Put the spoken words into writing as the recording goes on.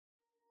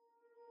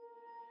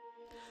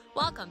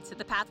Welcome to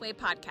the Pathway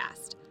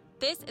Podcast.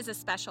 This is a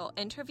special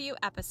interview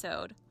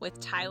episode with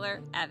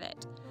Tyler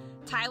Evatt.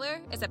 Tyler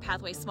is a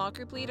Pathway small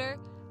group leader,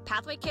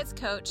 Pathway Kids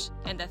coach,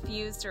 and the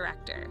Fuse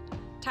director.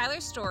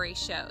 Tyler's story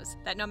shows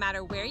that no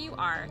matter where you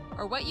are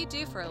or what you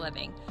do for a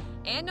living,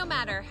 and no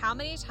matter how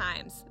many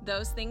times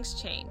those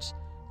things change,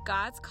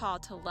 God's call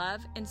to love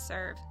and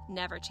serve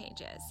never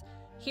changes.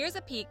 Here's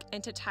a peek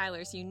into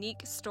Tyler's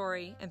unique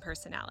story and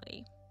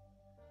personality.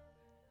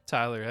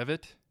 Tyler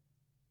Evatt,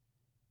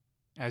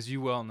 as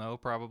you well know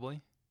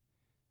probably,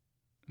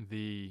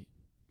 the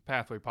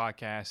Pathway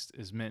Podcast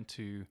is meant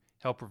to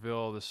help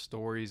reveal the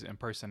stories and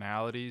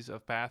personalities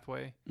of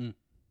Pathway.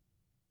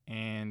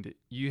 And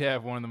you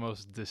have one of the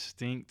most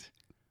distinct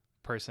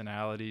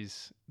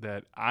personalities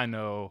that I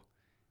know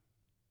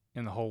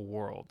in the whole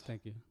world.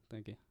 Thank you.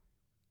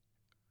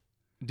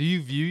 Do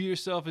you view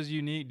yourself as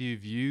unique? Do you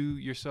view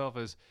yourself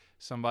as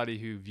somebody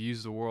who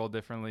views the world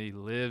differently,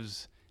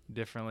 lives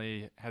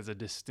differently, has a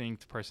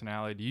distinct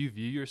personality? Do you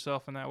view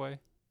yourself in that way?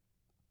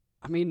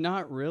 I mean,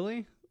 not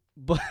really,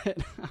 but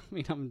I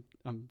mean,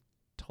 I'm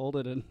told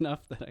it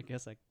enough that I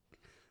guess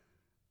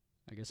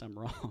I'm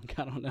wrong.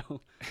 I don't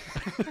know.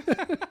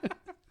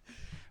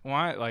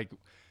 Why? Like,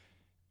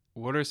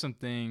 what are some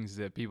things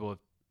that people have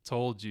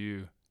told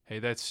you, hey,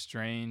 that's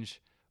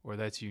strange, or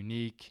that's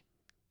unique,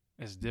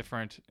 it's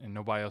different, and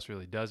nobody else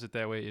really does it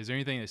that way? Is there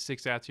anything that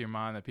sticks out to your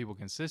mind that people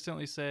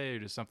consistently say, or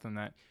just something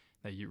that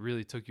you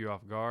really took you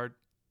off guard?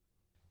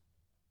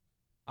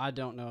 I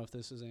don't know if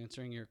this is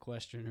answering your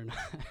question or not,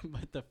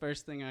 but the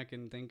first thing I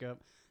can think of,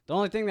 the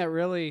only thing that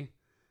really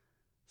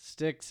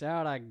sticks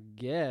out, I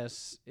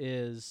guess,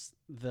 is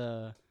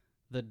the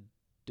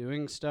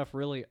doing stuff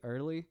really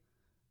early,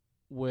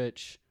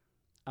 which,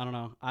 I don't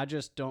know, I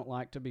just don't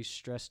like to be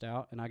stressed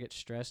out, and I get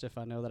stressed if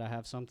I know that I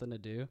have something to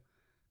do.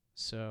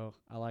 So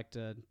I like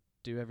to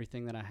do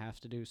everything that I have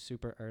to do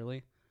super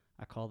early.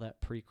 I call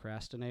that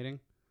procrastinating.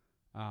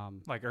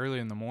 Like early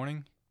in the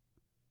morning?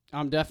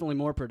 I'm definitely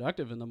more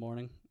productive in the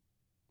morning.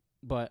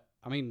 But,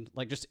 I mean,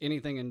 like just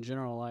anything in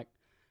general, like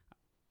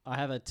I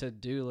have a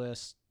to-do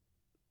list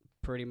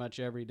pretty much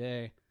every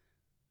day.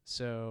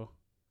 So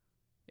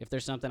if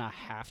there's something I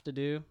have to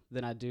do,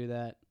 then I do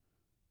that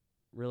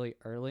really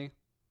early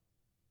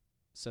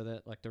so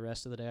that like the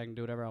rest of the day I can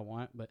do whatever I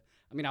want. But,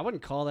 I mean, I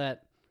wouldn't call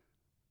that,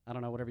 I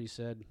don't know, whatever you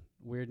said,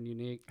 weird and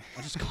unique.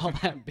 I just call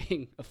that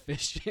being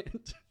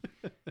efficient.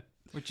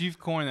 Which you've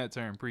coined that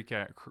term,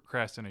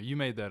 procrastinator. You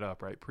made that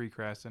up, right?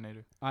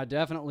 Procrastinator. I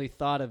definitely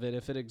thought of it.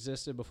 If it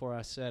existed before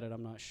I said it,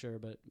 I'm not sure.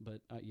 But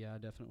yeah, I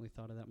definitely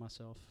thought of that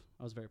myself.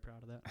 I was very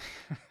proud of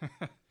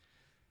that.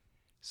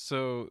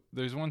 So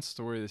there's one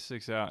story that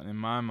sticks out in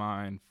my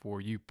mind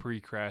for you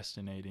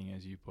procrastinating,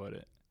 as you put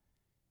it.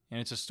 And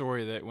it's a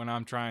story that when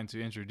I'm trying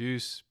to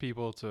introduce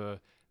people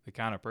to the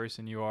kind of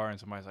person you are, and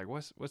somebody's like,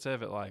 what's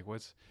Evatt like?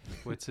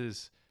 What's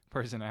his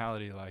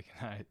personality like?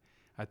 And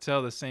I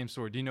tell the same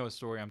story. Do you know what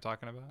story I'm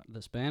talking about?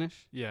 The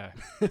Spanish? Yeah.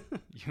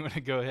 You want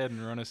to go ahead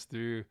and run us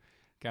through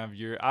kind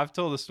of I've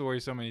told the story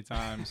so many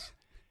times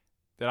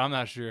that I'm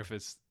not sure if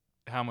it's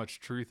how much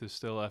truth is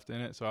still left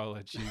in it, so I'll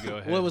let you go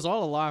ahead. Well, it was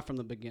all a lie from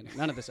the beginning.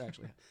 None of this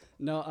actually.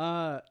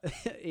 No,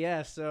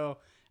 yeah, so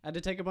I had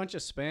to take a bunch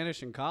of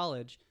Spanish in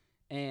college,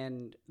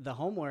 and the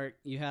homework,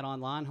 you had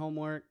online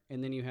homework,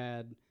 and then you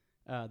had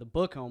the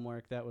book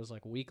homework that was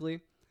like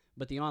weekly,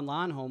 but the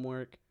online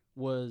homework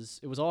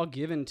was all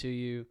given to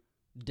you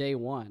day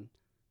one.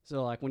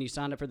 So like when you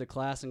signed up for the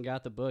class and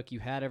got the book, you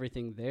had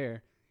everything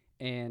there,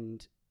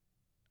 and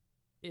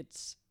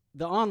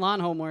the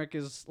online homework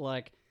is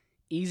like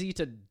easy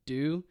to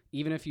do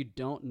even if you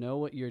don't know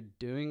what you're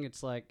doing.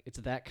 It's like it's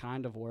that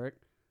kind of work,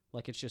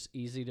 like it's just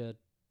easy to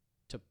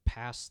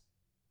pass.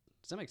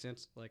 Does that make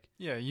sense? Like,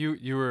 yeah,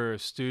 you were a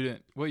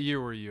student. What year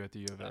were you at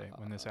the U of A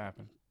when this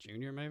happened?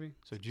 Junior, maybe.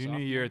 So junior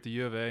year at the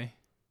U of A.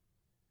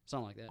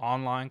 Something like that.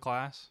 Online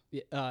class?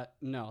 Yeah,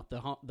 no,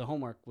 the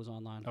homework was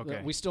online. Okay.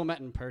 We still met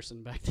in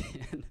person back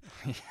then.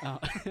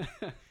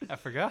 I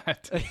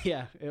forgot.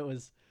 Yeah, it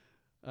was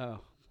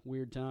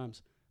weird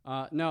times.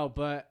 No,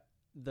 but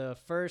the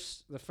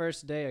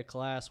first day of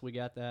class we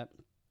got that.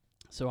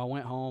 So I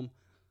went home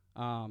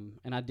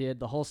and I did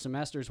the whole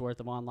semester's worth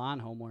of online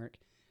homework.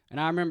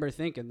 And I remember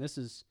thinking this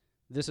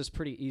is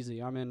pretty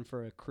easy. I'm in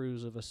for a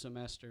cruise of a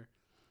semester.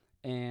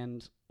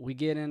 And we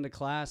get into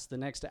class the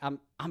next day.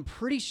 I'm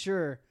pretty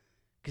sure,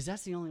 because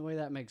that's the only way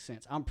that makes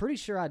sense. I'm pretty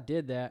sure I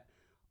did that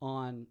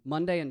on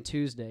Monday and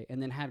Tuesday and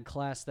then had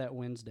class that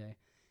Wednesday.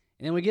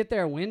 And then we get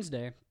there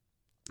Wednesday,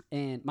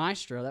 and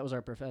Maestro, that was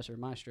our professor,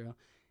 Maestro,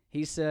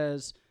 he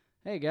says,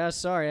 hey, guys,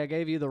 sorry, I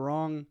gave you the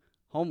wrong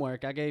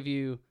homework. I gave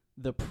you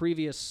the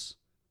previous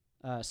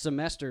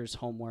semester's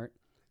homework.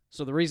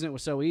 So the reason it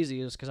was so easy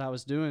is because I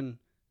was doing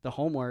the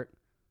homework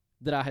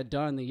that I had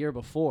done the year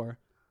before.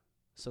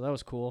 So that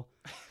was cool.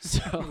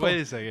 So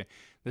wait a second.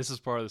 This is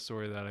part of the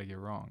story that I get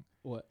wrong.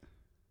 What?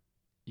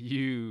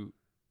 You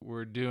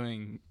were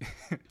doing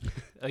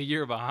a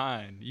year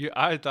behind.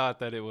 I thought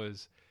that it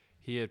was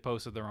he had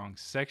posted the wrong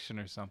section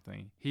or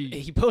something.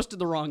 He posted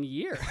the wrong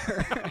year.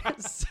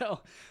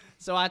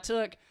 So I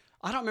took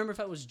I don't remember if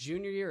it was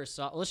junior year or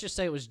let's just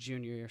say it was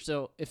junior year.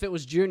 So if it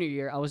was junior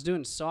year, I was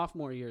doing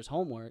sophomore year's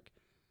homework,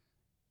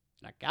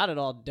 and I got it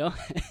all done.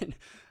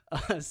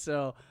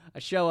 So I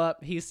show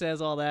up. He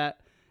says all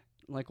that.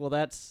 I'm like, well,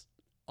 that's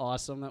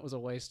awesome. That was a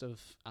waste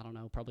of, I don't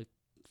know, probably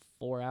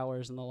 4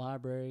 hours in the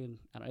library,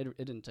 and it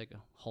didn't take a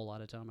whole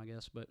lot of time, I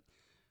guess. But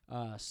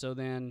so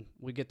then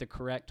we get the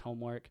correct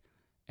homework,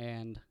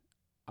 and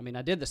I mean,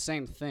 I did the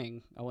same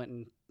thing. I went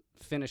and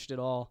finished it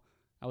all.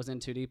 I was in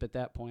too deep at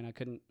that point. I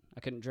couldn't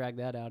drag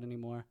that out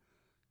anymore.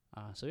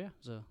 So yeah, it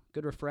was a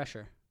good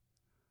refresher.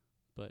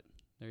 But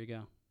there you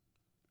go.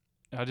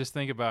 I just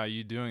think about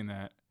you doing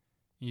that.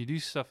 You do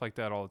stuff like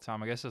that all the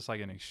time. I guess it's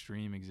like an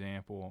extreme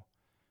example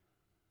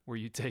where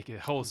you take a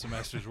whole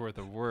semester's worth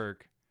of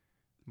work.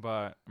 But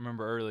I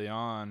remember early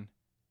on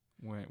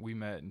when we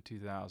met in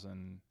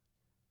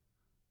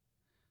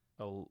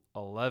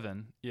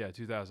 2011. Yeah,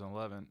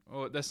 2011.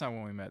 Oh, that's not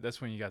when we met.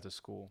 That's when you got to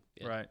school,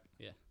 right?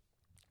 Yeah.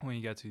 When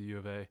you got to the U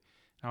of A.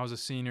 I was a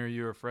senior,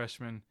 you were a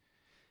freshman,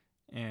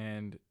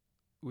 and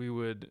we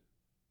would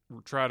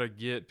try to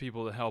get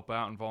people to help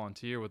out and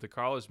volunteer with the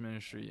college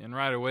ministry. And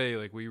right away,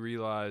 like, we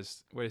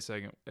realized, wait a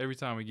second, every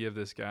time we give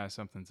this guy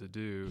something to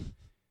do,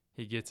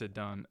 he gets it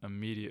done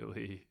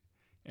immediately.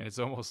 And it's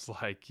almost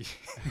like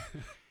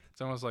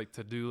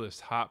to-do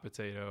list hot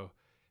potato.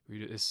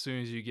 As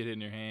soon as you get it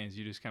in your hands,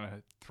 you just kind of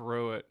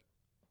throw it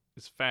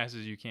as fast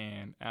as you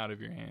can out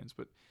of your hands.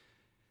 But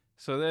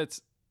so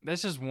that's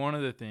just one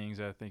of the things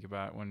I think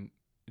about.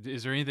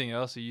 Is there anything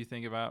else that you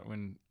think about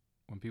when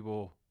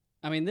people?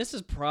 I mean, this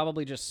is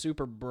probably just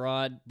super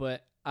broad,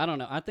 but I don't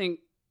know. I think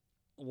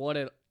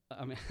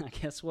I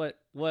guess what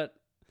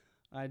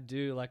I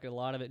do, like, a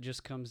lot of it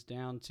just comes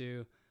down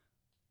to,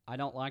 I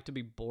don't like to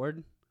be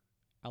bored.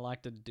 I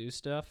like to do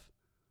stuff.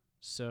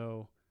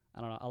 So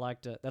I don't know.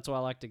 That's why I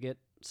like to get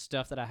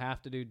stuff that I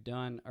have to do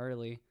done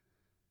early.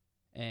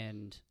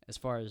 And as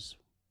far as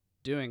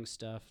doing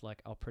stuff,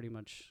 like, I'll pretty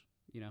much,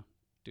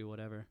 do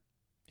whatever.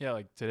 Yeah,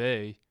 like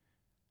today,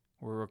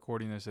 we're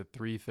recording this at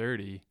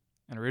 3:30,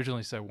 and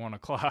originally said 1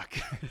 o'clock.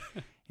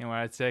 And when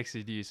I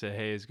texted you, said,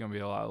 hey, it's going to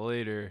be a lot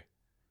later,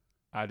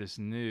 I just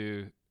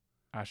knew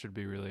I should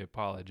be really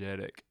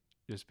apologetic,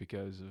 just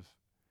because of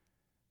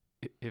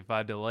if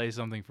I delay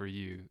something for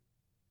you,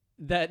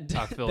 I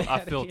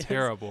feel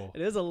terrible.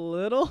 It is a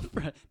little,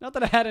 not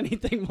that I had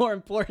anything more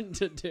important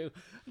to do.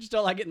 I just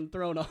don't like getting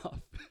thrown off.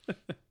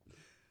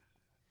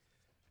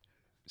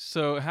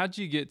 So how'd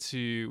you get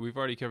to, we've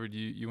already covered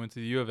you went to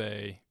the U of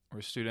A,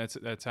 we're students.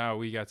 That's how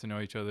we got to know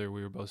each other.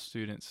 We were both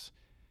students.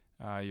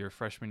 Your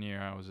freshman year,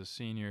 I was a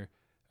senior.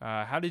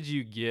 How did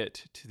you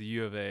get to the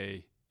U of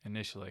A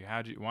initially?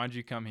 Why'd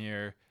you come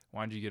here?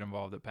 Why'd you get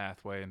involved at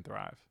Pathway and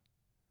Thrive?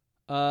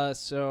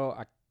 So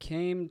I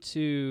came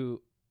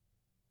to,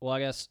 well,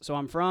 I guess, so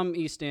I'm from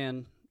East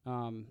End.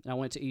 And I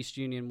went to East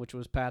Union, which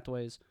was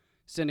Pathway's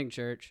sending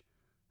church.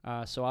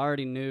 So I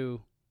already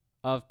knew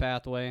of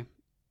Pathway,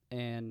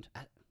 and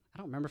I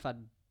don't remember if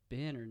I'd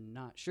been or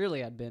not.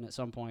 Surely I'd been at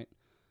some point.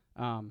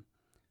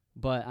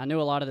 But I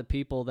knew a lot of the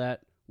people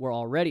that were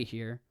already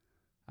here.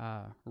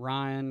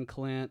 Ryan,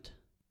 Clint,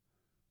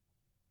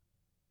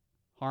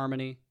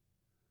 Harmony.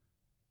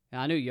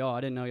 And I knew y'all. I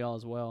didn't know y'all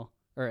as well.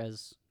 But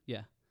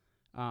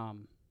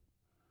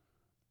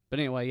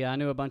anyway, yeah, I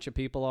knew a bunch of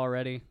people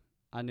already.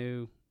 I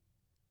knew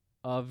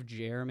of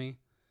Jeremy.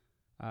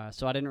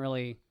 So I didn't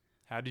really...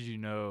 How did you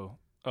know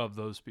of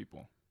those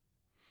people?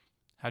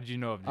 How did you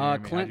know of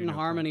Jeremy? Clint and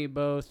Harmony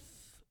both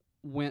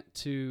went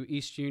to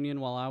East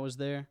Union while I was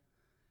there.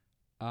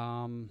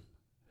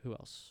 Who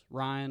else?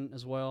 Ryan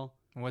as well.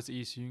 What's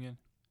East Union?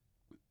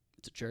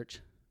 It's a church.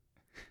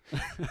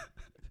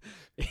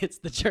 It's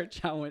the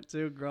church I went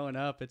to growing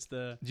up. Did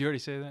you already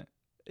say that?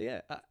 Yeah,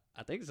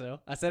 I think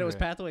so. I said it was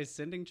Pathway's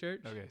sending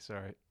church. Okay,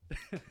 sorry.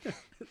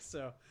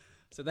 So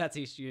that's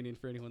East Union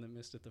for anyone that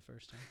missed it the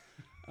first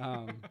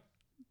time.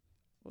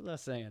 What was I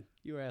saying?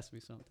 You were asking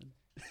me something.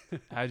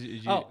 How did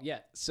you? Oh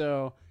yeah.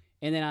 So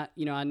and then I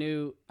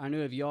knew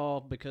of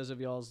y'all because of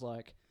y'all's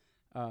like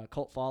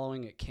cult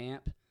following at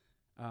camp.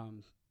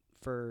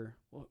 For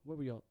what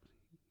were y'all?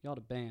 Y'all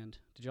the band?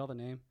 Did y'all have a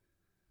name?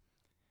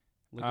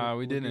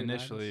 We didn't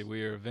initially.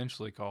 We were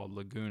eventually called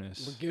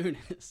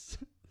Lagunas.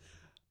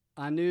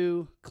 I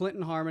knew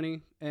Clinton,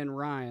 Harmony, and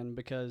Ryan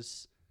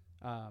because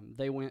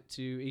they went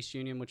to East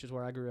Union, which is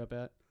where I grew up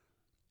at.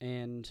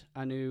 And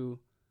I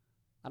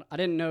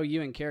didn't know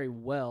you and Carrie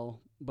well,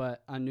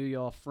 but I knew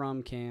y'all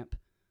from camp.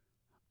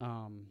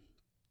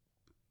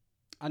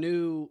 I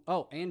knew,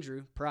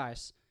 Andrew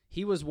Price.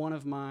 He was one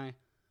of my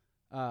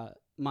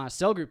my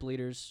cell group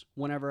leaders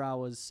whenever I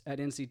was at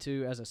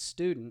NC2 as a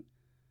student.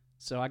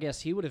 So I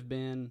guess he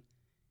maybe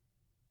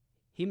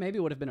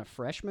would have been a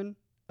freshman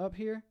up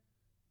here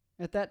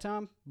at that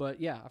time.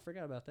 But yeah, I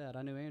forgot about that.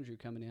 I knew Andrew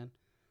coming in.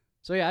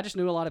 So yeah, I just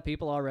knew a lot of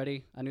people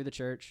already. I knew the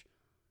church.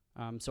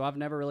 So I've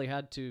never really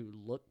had to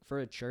look for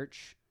a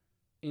church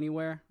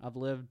anywhere. I've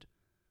lived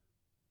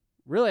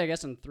really, I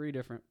guess, in 3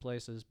 different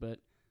places, but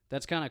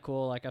that's kind of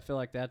cool. Like, I feel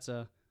like that's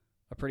a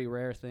pretty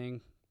rare thing,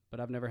 but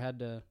I've never had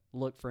to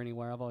look for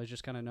anywhere. I've always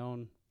just kind of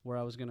known where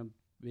I was gonna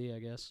be, I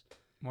guess.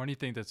 Why do you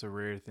think that's a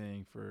rare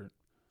thing for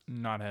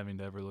not having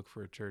to ever look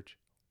for a church?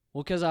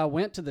 Well, because I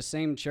went to the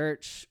same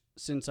church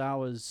since I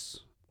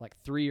was like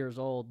 3 years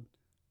old,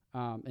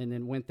 and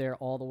then went there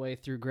all the way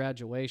through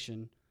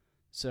graduation.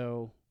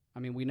 So, I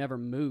mean, we never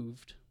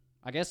moved.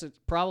 I guess it's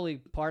probably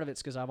part of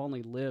it's because I've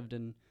only lived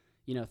in,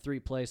 3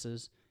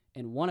 places.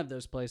 And one of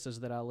those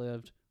places that I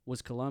lived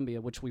was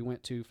Columbia, which we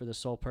went to for the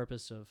sole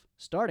purpose of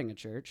starting a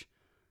church.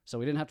 So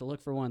we didn't have to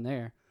look for one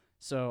there.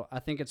 So I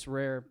think it's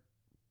rare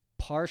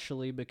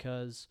partially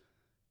because,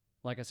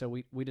 like I said,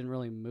 we didn't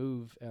really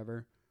move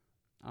ever.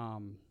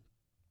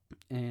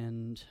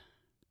 And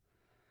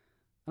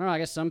I don't know, I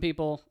guess some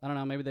people, I don't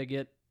know, maybe they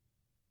get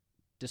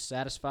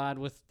dissatisfied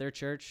with their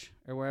church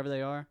or wherever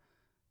they are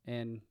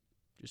and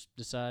just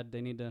decide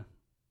they need to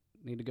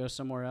go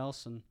somewhere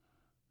else, and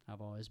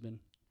I've always been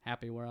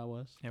happy where I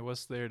was. Yeah,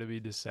 what's there to be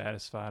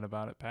dissatisfied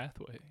about at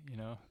Pathway?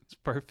 It's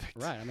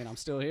perfect. Right. I mean, I'm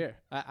still here.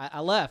 I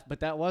left,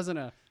 but that wasn't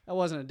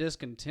a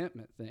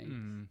discontentment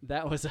thing.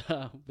 That was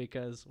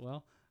because,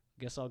 well,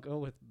 I guess I'll go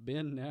with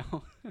Ben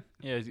now.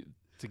 Yeah,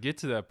 to get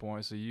to that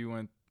point, so you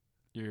went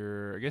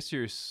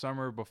your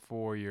summer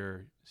before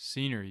your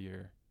senior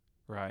year,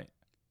 right?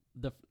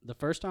 The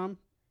first time,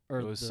 or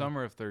it was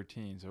summer of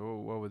 13. So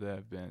what would that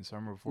have been?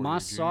 Summer before my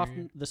your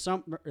junior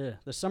year?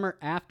 the summer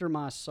after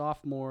my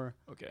sophomore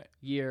Okay.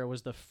 year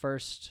was the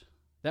first.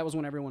 That was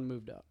when everyone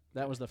moved up.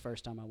 That was the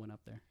first time I went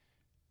up there.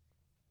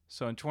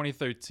 So in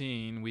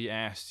 2013, we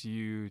asked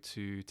you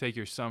to take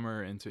your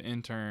summer and to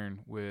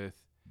intern with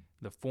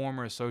the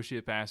former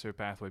associate pastor at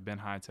Pathway, Ben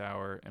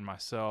Hightower, and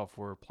myself.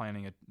 We're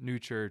planning a new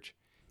church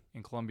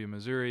in Columbia,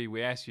 Missouri.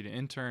 We asked you to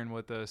intern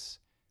with us,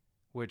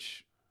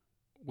 which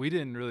we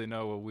didn't really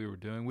know what we were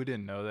doing. We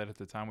didn't know that at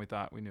the time. We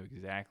thought we knew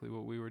exactly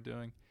what we were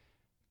doing.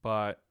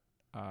 But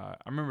I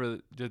remember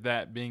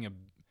that being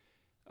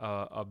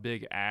a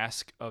big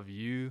ask of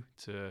you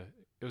to.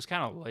 It was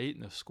kind of late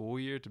in the school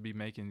year to be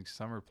making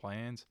summer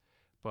plans,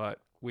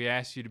 but we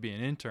asked you to be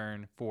an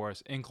intern for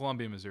us in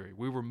Columbia, Missouri.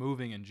 We were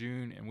moving in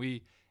June, and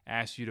we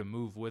asked you to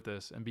move with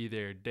us and be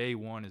there day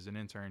one as an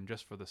intern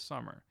just for the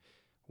summer.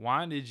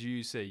 Why did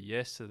you say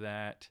yes to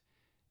that,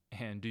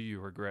 and do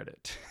you regret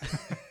it?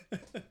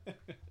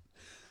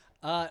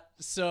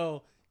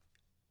 So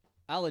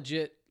I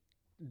legit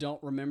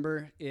don't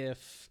remember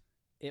if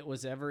it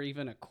was ever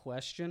even a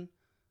question.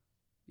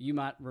 You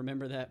might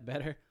remember that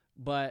better,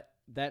 but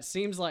that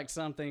seems like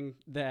something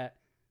that,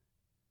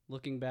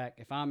 looking back,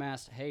 if I'm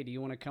asked, hey, do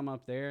you want to come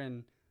up there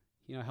and,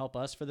 help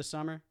us for the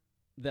summer,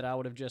 that I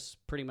would have just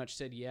pretty much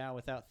said yeah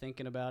without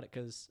thinking about it,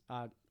 because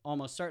I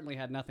almost certainly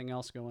had nothing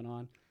else going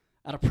on.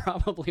 I'd have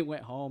probably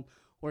went home,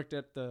 worked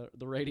at the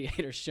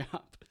radiator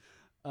shop.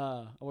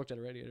 I worked at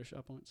a radiator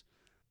shop once.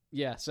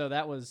 Yeah, so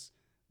that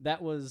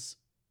was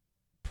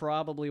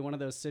probably one of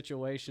those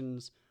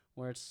situations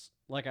where it's,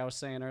 like I was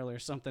saying earlier,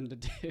 something to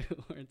do.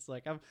 Where it's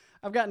like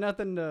I've got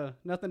nothing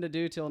to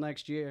do till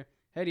next year.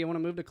 Hey, do you want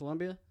to move to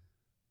Columbia?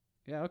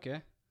 Yeah,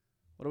 okay.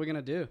 What are we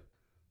gonna do?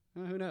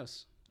 Who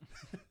knows?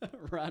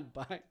 Ride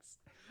bikes.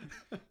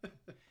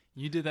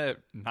 You did that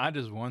not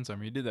just one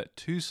summer. You did that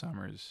 2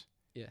 summers.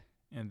 Yeah.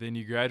 And then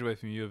you graduated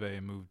from U of A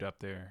and moved up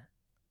there.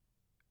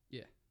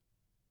 Yeah.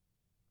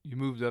 You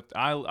moved up.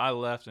 I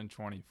left in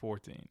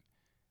 2014.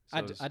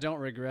 So I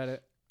don't regret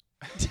it.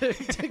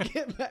 to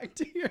get back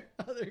to your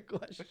other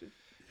question.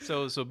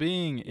 So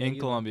being in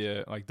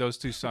Columbia, like those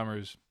 2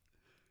 summers,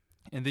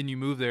 and then you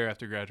moved there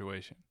after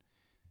graduation.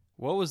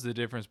 What was the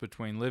difference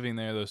between living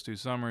there those 2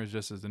 summers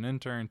just as an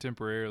intern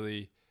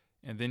temporarily,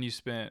 and then you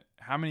spent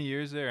how many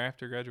years there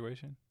after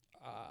graduation?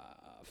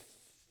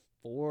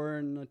 4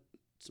 and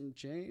some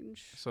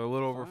change. So a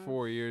little over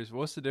 4 years.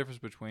 What's the difference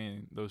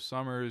between those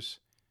summers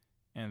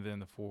and then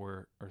the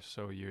 4 or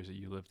so years that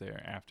you lived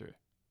there after?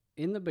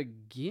 In the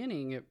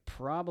beginning, it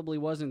probably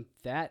wasn't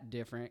that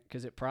different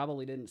because it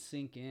probably didn't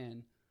sink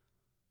in.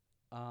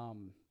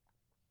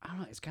 I don't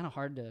know. It's kind of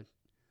hard to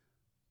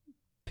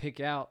pick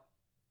out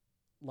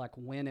like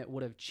when it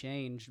would have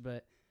changed,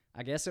 but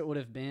I guess it would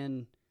have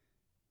been,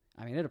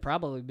 it had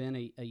probably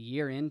been a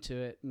year into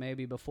it,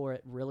 maybe, before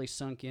it really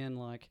sunk in.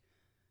 Like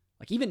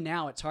even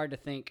now, it's hard to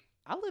think.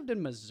 I lived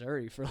in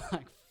Missouri for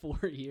like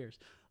 4 years.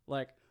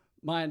 Like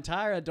my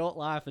entire adult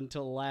life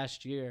until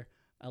last year,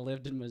 I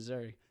lived in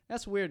Missouri.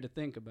 That's weird to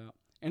think about.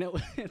 And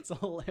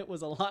it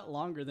was a lot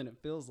longer than it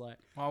feels like.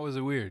 Why was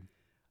it weird?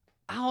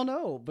 I don't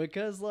know,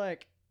 because I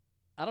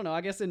don't know, I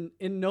guess in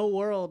no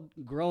world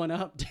growing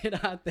up did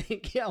I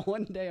think, yeah,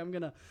 one day I'm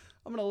gonna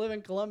live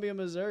in Columbia,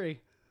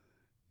 Missouri,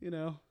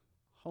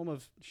 home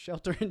of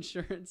shelter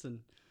insurance and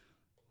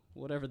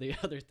whatever the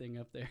other thing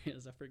up there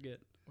is. I forget.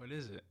 What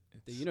is it?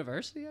 The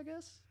university, I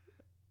guess?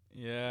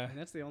 Yeah. And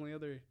that's the only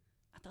other.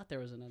 I thought there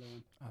was another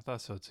one. I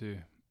thought so too.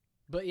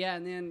 But yeah,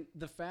 and then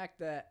the fact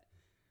that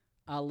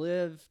I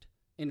lived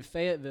in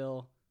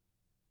Fayetteville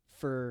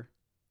for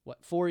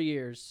 4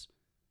 years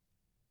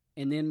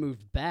and then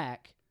moved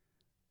back,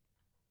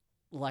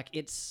 like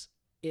it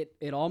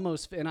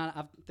almost, and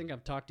I think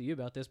I've talked to you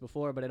about this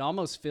before, but it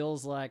almost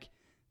feels like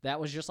that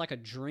was just like a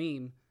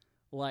dream,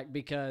 like,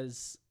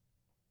 because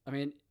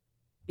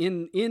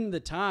in the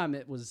time,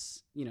 it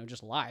was,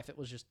 just life. It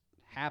was just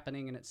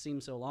happening, and it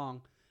seemed so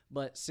long.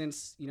 But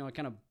since, I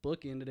kind of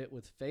bookended it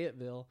with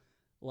Fayetteville,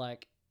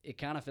 like, it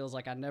kind of feels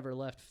like I never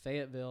left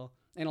Fayetteville.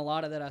 And a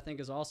lot of that, I think,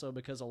 is also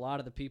because a lot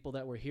of the people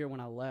that were here when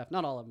I left,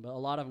 not all of them, but a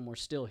lot of them were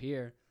still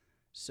here.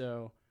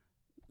 So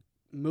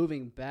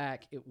moving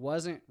back, it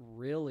wasn't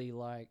really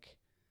like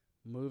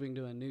moving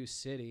to a new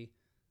city.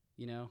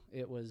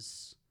 It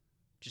was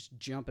just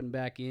jumping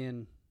back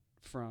in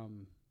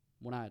from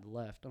when I had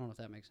left. I don't know if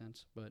that makes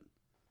sense, but.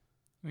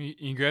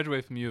 You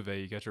graduated from U of A.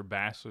 You got your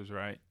bachelor's,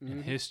 right? Mm-hmm.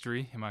 In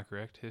history. Am I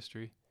correct?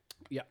 History?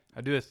 Yeah. I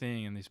do a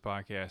thing in these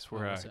podcasts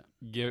where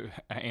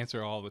I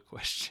answer all the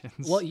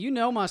questions.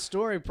 Well, my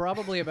story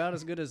probably about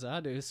as good as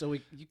I do, so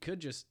you could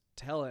just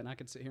tell it, and I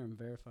could sit here and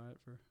verify it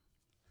for.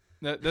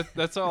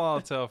 That's all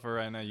I'll tell for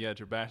right now. You got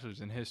your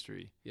bachelor's in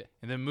history. Yeah.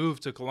 And then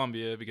moved to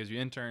Columbia because you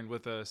interned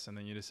with us, and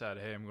then you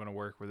decided, hey, I'm going to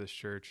work with this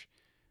church.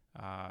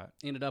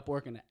 Ended up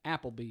working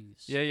at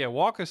Applebee's. Yeah.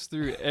 Walk us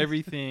through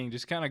everything.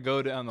 Just kind of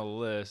go down the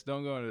list.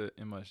 Don't go into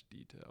in much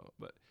detail,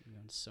 but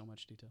in so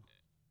much detail.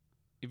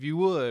 If you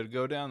would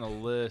go down the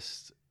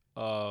list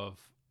of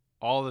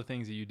all the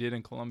things that you did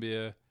in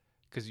Columbia,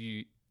 because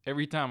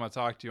every time I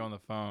talked to you on the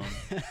phone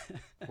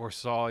or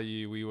saw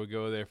you, we would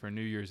go there for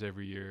New Year's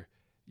every year.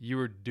 You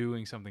were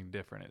doing something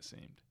different, it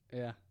seemed.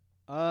 Yeah.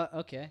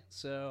 Okay.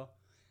 So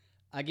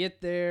I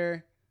get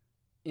there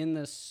in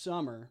the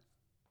summer.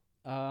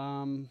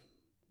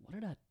 What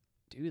did I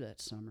do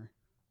that summer?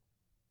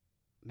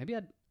 Maybe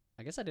I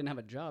guess I didn't have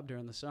a job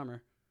during the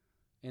summer.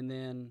 And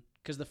then,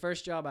 because the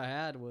first job I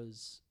had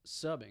was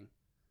subbing,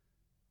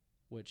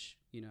 which,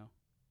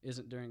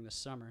 isn't during the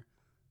summer.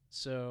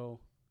 So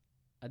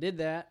I did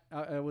that.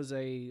 It was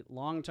a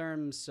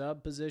long-term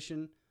sub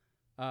position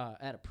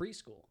at a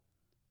preschool.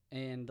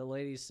 And the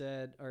lady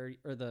said, or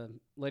the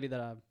lady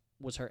that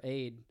was her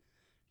aide,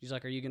 she's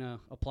like, "Are you going to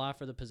apply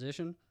for the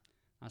position?"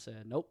 I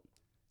said, "Nope."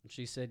 And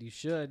she said, "You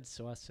should."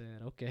 So I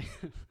said, "Okay."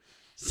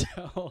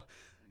 So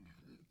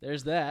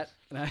there's that.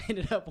 And I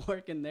ended up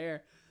working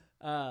there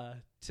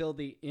till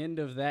the end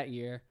of that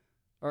year,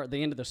 or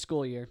the end of the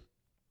school year.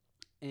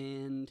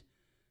 And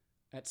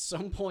at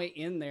some point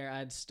in there,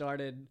 I'd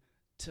started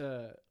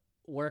to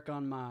work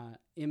on my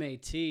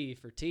MAT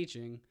for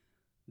teaching.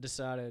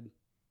 Decided,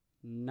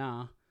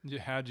 nah.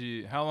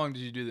 How long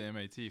did you do the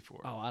MAT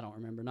for? Oh, I don't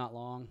remember. Not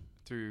long.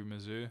 Through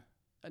Mizzou?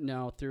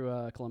 No,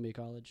 through Columbia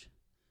College.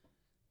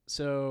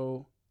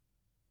 So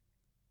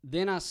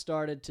then I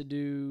started to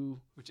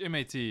do... Which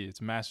MAT, it's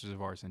Masters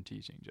of Arts in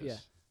Teaching. Yeah.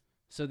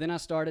 So then I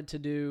started to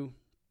do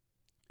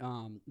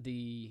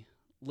the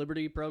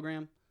Liberty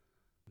program.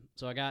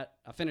 So I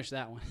finished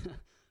that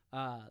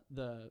one.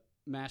 The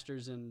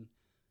Masters in...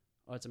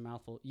 Oh, it's a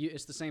mouthful.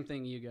 It's the same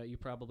thing you got. You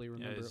probably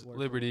remember it's it.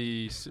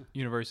 Liberty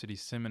University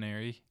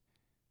Seminary.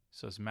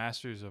 So it's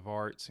Masters of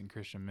Arts in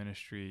Christian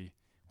Ministry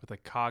with a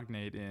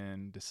cognate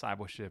in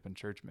discipleship and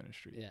church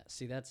ministry. Yeah,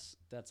 see, that's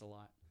a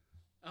lot.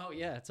 Oh,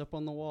 yeah, it's up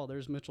on the wall.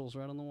 There's Mitchell's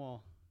right on the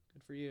wall.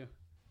 Good for you.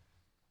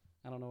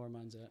 I don't know where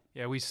mine's at.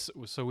 Yeah,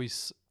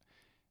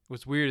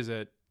 what's weird is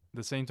that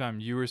the same time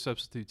you were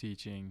substitute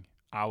teaching,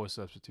 I was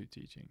substitute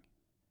teaching.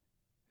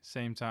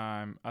 Same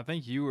time, I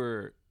think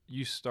you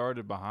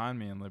started behind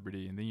me in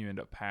Liberty, and then you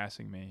ended up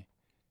passing me.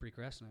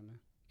 Procrastinating, man.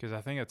 Because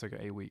I think I took an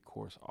 8-week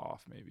course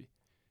off, maybe.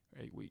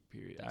 8-week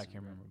period. I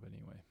can't remember, but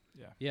anyway,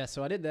 yeah. Yeah,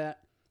 so I did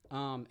that.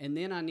 And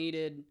then I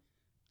needed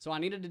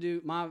to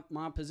do,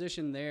 my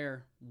position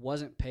there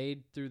wasn't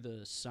paid through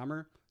the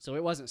summer, so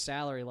it wasn't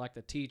salary like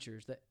the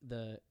teachers.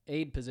 The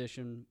aide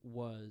position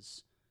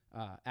was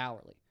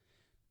hourly.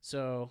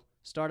 So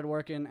started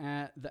working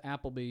at the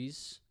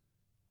Applebee's,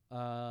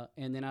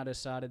 and then I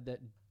decided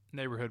that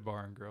Neighborhood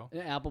bar and grill.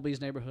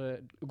 Applebee's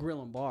neighborhood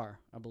grill and bar,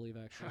 I believe,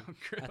 actually.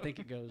 I think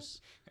it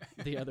goes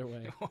the other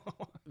way.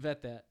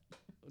 Vet that.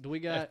 Do we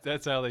got...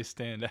 That's how they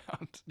stand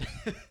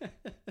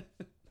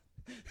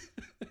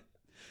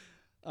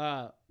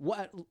out.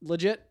 What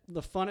legit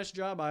the funnest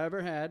job I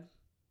ever had.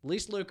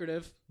 Least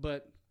lucrative,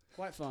 but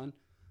quite fun.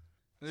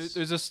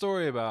 There's a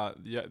story about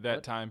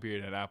that time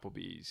period at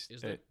Applebee's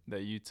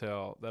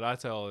that I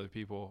tell other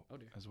people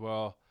as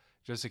well.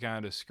 Just to kind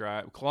of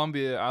describe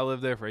Columbia, I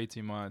lived there for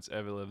 18 months.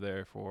 Evatt lived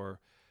there for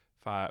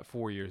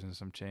 4 years and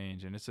some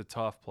change, and it's a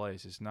tough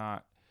place. It's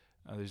not.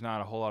 There's not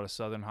a whole lot of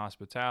Southern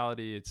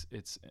hospitality.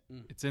 It's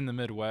in the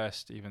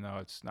Midwest, even though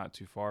it's not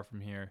too far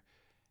from here,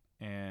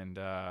 and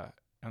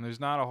there's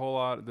not a whole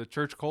lot. The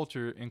church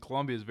culture in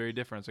Columbia is very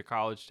different. It's a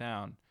college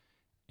town,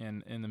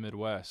 in the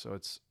Midwest, so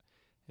it's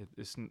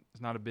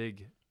not a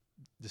big,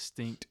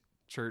 distinct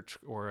church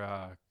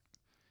or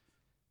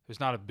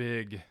there's not a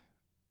big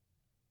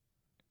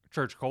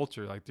church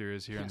culture like there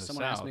is here in the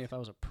Someone South. asked me if I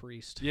was a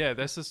priest. Yeah,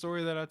 that's the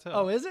story that I tell.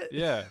 Oh, is it?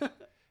 Yeah.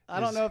 I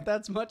don't know if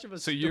that's much of a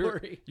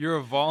story. You're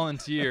a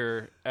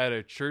volunteer at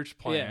a church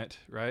plant,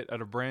 right? At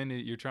a brand new,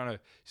 you're trying to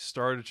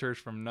start a church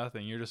from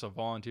nothing. You're just a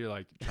volunteer,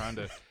 like trying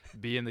to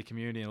be in the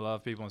community and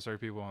love people and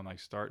serve people and like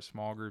start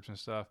small groups and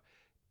stuff.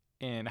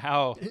 And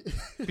how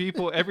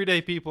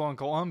everyday people in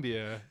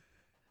Columbia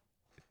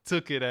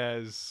took it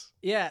as...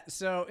 Yeah,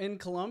 so in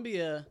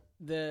Columbia,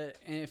 and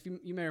if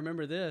you may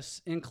remember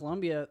this, in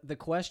Columbia, the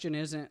question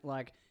isn't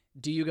like,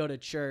 do you go to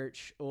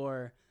church,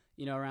 or,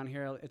 around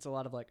here, it's a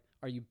lot of like,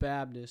 are you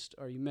Baptist?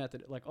 Are you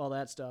Methodist? Like all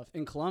that stuff.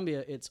 In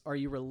Columbia, it's, are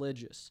you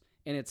religious?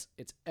 And it's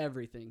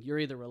everything. You're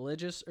either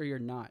religious or you're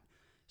not.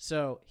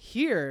 So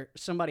here,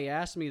 somebody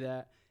asked me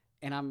that,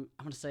 and I'm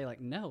going to say like,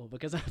 no,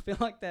 because I feel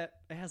like that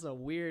has a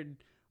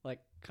weird like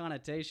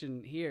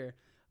connotation here.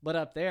 But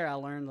up there, I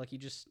learned like you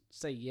just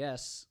say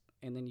yes,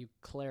 and then you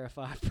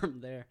clarify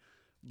from there.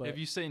 But if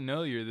you say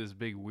no, you're this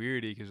big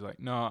weirdie because you're like,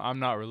 no, I'm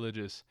not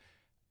religious.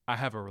 I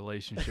have a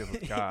relationship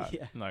with God.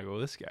 Yeah. I'm like, well,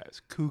 this guy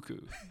is cuckoo.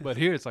 But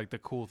here it's like the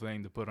cool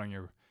thing to put on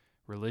your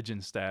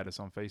religion status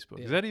on Facebook.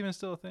 Yeah. Is that even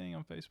still a thing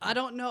on Facebook? I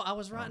don't know. I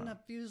was writing a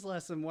Fuse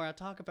lesson where I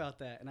talk about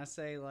that, and I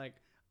say like,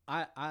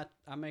 I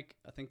make,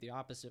 I think, the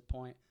opposite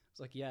point. It's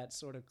like, yeah, it's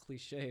sort of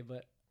cliche,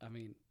 but I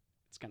mean,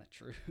 it's kind of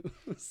true.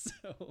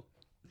 So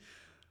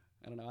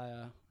I don't know.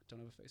 I don't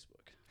have a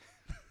Facebook.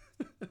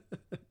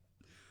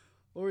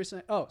 What were we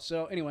saying? Oh,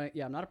 so anyway,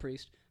 yeah, I'm not a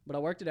priest, but I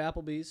worked at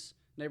Applebee's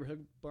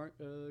neighborhood bar,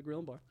 grill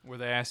and bar. Where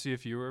they asked you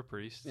if you were a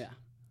priest. Yeah.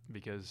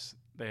 Because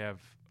they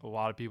have, a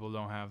lot of people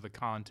don't have the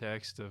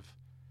context of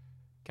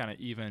kind of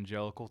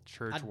evangelical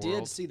church world. I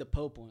did see the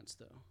Pope once,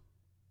 though,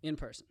 in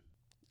person.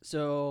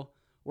 So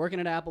working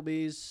at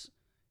Applebee's,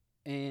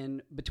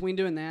 and between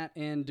doing that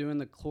and doing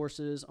the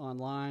courses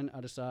online,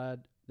 I decided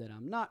that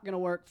I'm not going to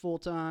work full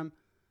time.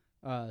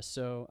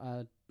 So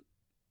I,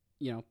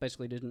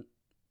 basically didn't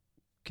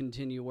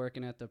continue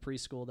working at the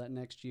preschool that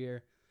next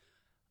year.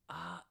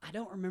 I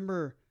don't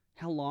remember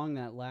how long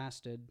that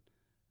lasted,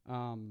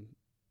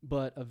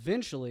 but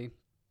eventually,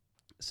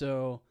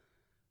 so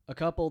a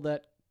couple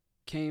that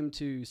came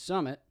to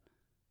Summit,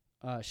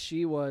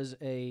 she was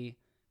a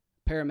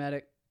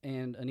paramedic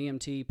and an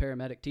EMT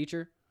paramedic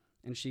teacher,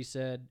 and she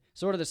said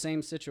sort of the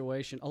same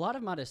situation. A lot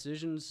of my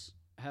decisions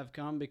have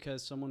come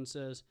because someone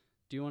says,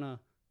 do you want to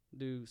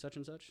do such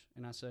and such?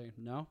 And I say,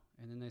 no.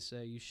 And then they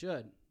say, you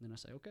should. And then I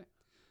say, okay.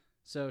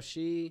 So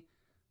she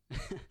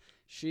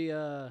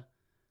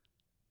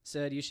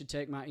said, you should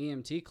take my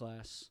EMT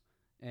class.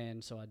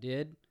 And so I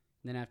did. And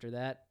then after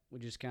that, we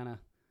just kind of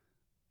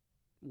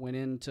went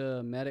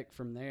into medic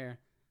from there.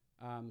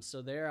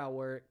 So there I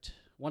worked.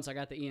 Once I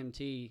got the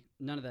EMT,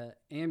 none of the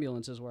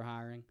ambulances were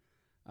hiring.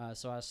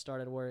 So I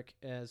started work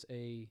as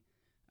a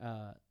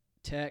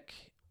tech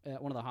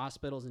at one of the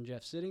hospitals in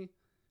Jeff City,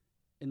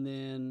 and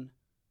then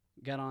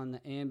got on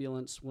the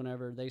ambulance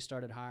whenever they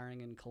started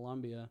hiring in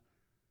Columbia.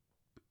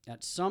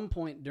 At some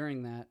point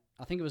during that,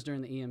 I think it was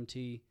during the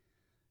EMT,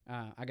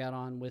 I got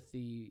on with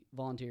the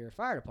volunteer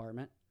fire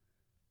department,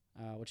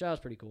 which was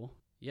pretty cool.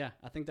 Yeah,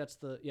 I think that's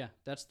the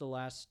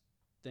last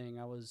thing.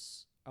 I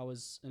was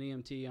an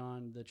EMT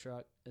on the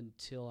truck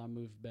until I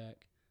moved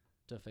back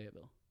to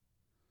Fayetteville.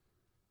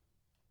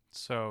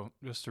 So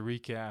just to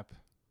recap,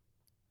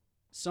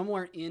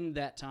 somewhere in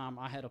that time,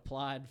 I had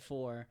applied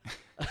for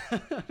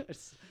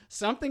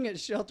something at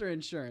Shelter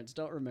Insurance.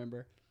 Don't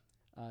remember.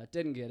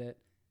 Didn't get it.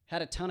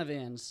 Had a ton of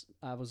ins.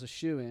 I was a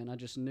shoo-in. I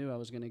just knew I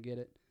was going to get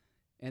it,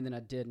 and then I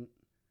didn't.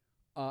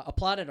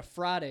 Applied at a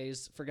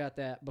Fridays. Forgot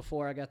that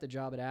before I got the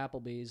job at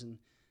Applebee's, and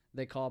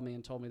they called me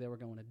and told me they were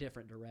going a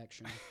different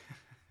direction.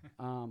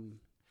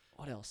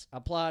 What else? I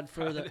applied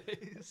for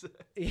Fridays.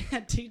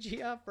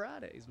 TGI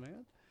Fridays,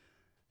 man.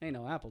 Ain't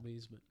no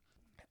Applebee's, but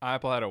I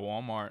applied at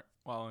Walmart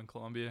while in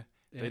Columbia.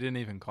 Yeah. They didn't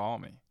even call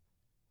me.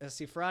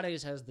 See,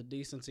 Fridays has the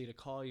decency to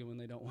call you when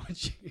they don't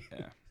want you.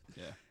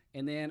 Yeah.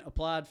 And then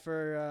applied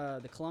for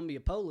the Columbia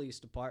Police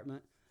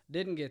Department.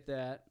 Didn't get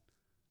that.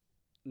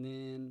 And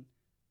then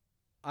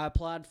I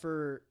applied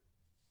for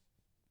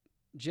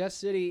Jeff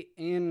City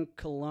and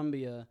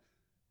Columbia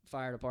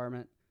Fire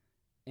Department.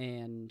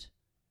 And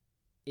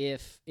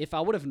if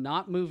I would have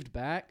not moved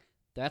back,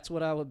 that's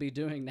what I would be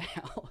doing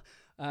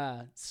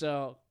now.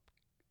 So,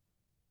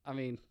 I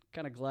mean,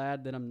 kind of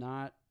glad that I'm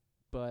not,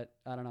 but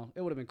I don't know.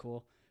 It would have been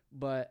cool.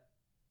 But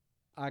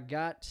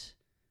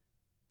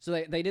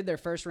so they did their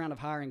first round of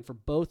hiring for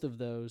both of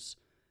those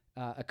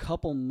a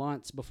couple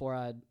months before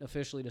I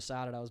officially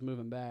decided I was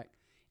moving back.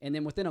 And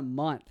then within a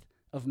month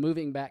of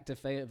moving back to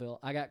Fayetteville,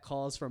 I got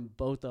calls from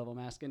both of them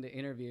asking to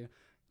interview.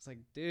 It's like,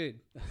 dude,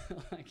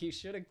 like you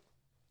should have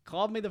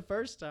called me the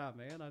first time,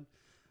 man.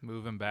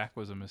 Moving back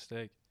was a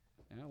mistake.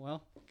 Yeah,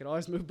 well, could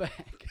always move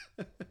back.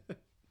 All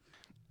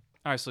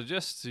right, so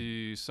just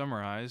to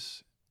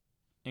summarize,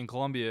 in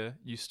Columbia,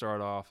 you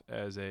start off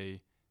as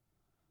a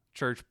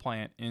church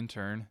plant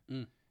intern.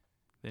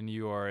 Then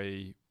you are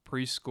a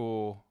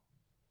preschool,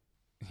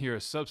 you're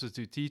a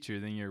substitute teacher.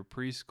 Then you're a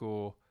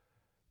preschool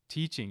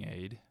teaching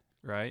aide,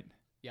 right?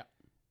 Yeah.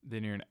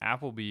 Then you're an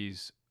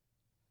Applebee's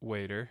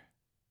waiter.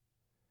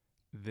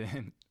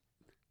 Then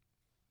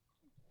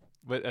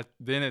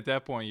at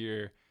that point,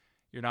 you're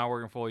not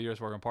working full. You're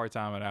just working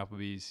part-time at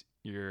Applebee's.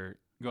 You're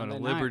going to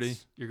Liberty.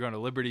 Nights. You're going to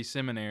Liberty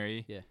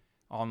Seminary. Yeah.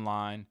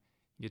 Online.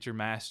 Get your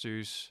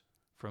master's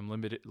from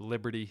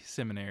Liberty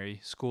Seminary,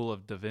 School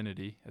of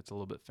Divinity. That's a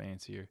little bit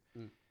fancier.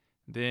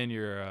 Then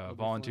you're a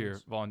volunteer.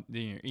 Then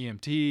you're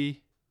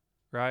EMT,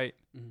 right?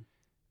 Mm-hmm.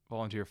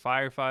 Volunteer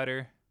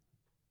firefighter.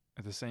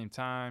 at the same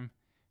time?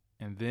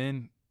 And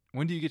then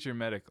when do you get your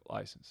medic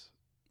license?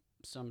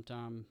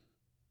 Sometime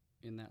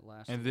in that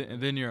last. And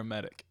then you're a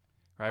medic,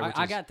 right?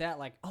 I got that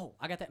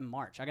I got that in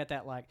March. I got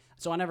that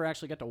so I never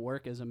actually got to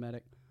work as a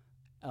medic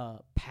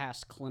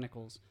past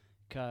clinicals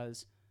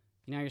because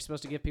you're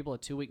supposed to give people a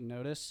 2-week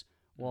notice.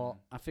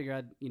 Well, I figured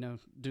I'd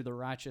do the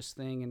righteous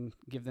thing and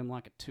give them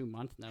like a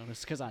 2-month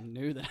notice because I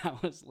knew that I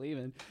was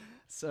leaving.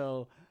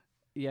 So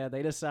yeah,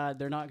 they decide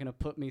they're not going to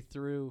put me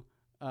through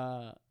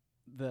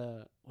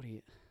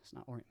it's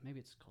not maybe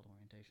it's called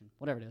orientation,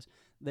 whatever it is.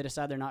 They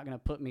decide they're not going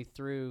to put me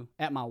through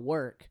at my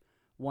work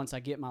once I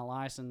get my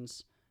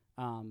license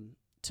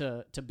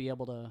to be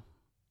able to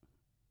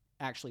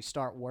actually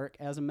start work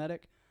as a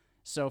medic.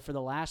 So for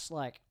the last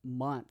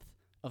month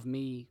of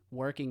me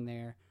working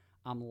there,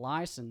 I'm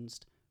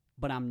licensed,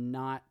 but I'm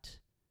not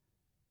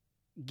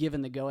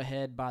given the go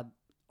ahead by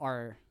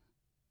our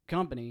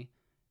company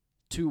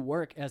to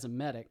work as a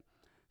medic.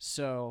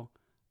 So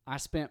I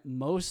spent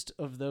most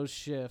of those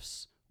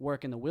shifts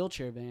working the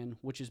wheelchair van,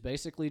 which is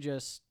basically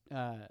just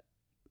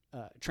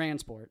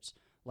transports,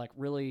 like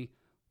really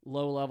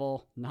low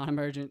level,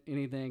 non-emergent,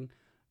 anything.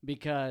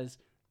 Because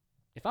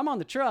if I'm on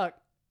the truck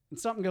and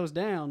something goes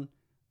down,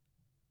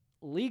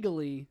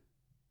 legally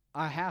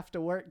I have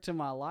to work to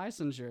my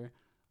licensure,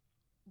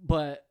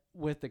 but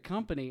with the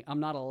company I'm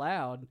not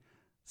allowed.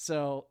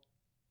 So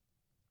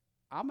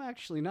I'm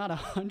actually not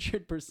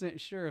 100%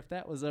 sure if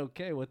that was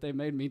okay what they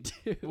made me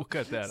do. We'll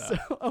cut that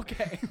out.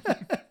 Okay.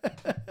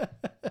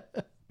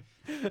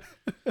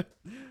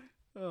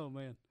 Oh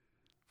man.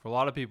 For a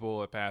lot of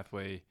people at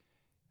Pathway,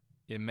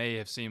 it may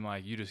have seemed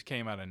like you just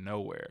came out of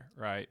nowhere,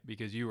 right?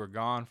 Because you were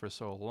gone for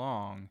so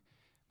long,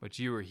 but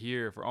you were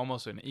here for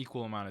almost an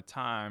equal amount of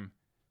time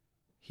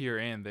here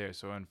and there.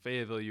 So in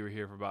Fayetteville, you were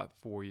here for about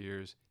 4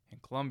 years. In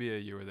Columbia,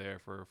 you were there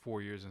for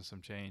 4 years and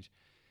some change.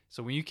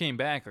 So when you came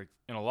back,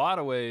 in a lot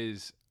of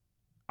ways,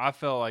 I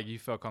felt like you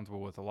felt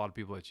comfortable with a lot of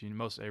people that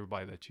most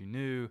everybody that you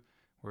knew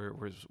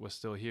was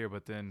still here.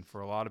 But then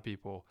for a lot of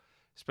people,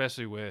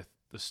 especially with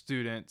the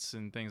students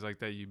and things like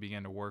that you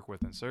began to work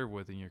with and serve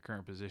with in your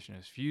current position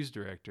as Fuse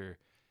director,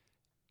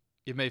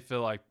 it may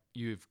feel like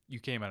you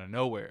came out of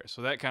nowhere.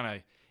 So that kind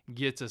of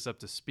gets us up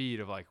to speed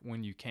of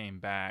when you came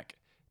back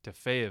to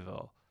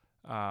Fayetteville.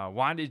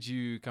 Why did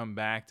you come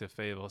back to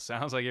Fayetteville?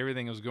 Sounds like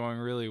everything was going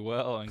really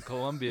well in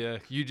Columbia.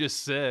 You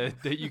just said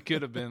that you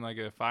could have been like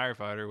a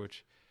firefighter,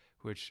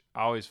 which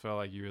I always felt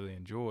like you really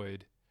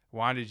enjoyed.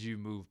 Why did you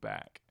move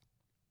back?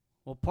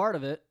 Well, part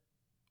of it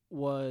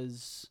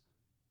was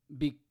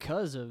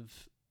because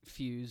of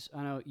Fuse.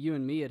 I know you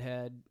and me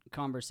had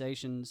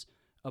conversations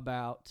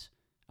about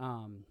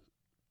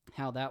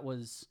how that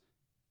was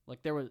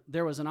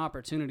there was an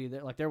opportunity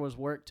that there was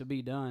work to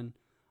be done.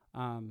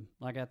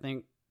 I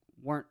think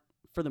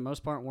for the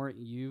most part weren't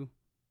you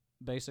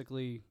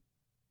basically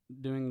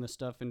doing the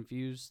stuff in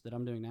Fuse that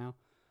I'm doing now.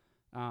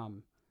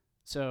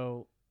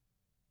 So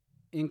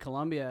in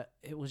Columbia,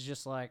 it was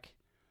just I'd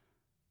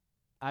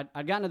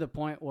gotten to the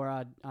point where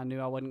I knew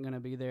I wasn't going to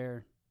be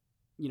there,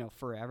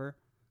 forever.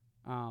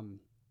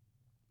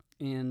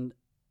 And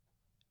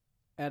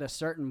at a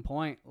certain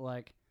point,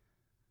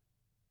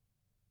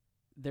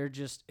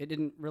 it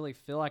didn't really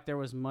feel like there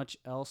was much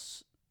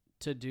else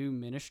to do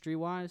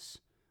ministry-wise.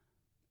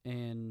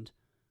 And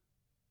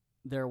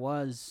there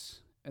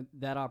was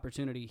that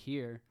opportunity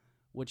here,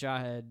 which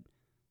I had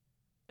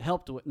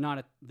helped with, not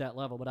at that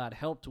level, but I'd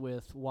helped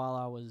with while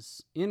I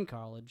was in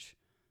college.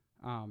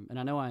 And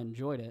I know I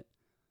enjoyed it.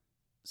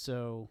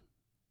 So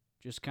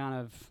just kind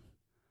of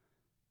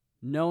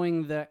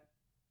knowing that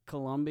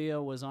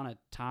Columbia was on a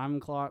time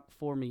clock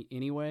for me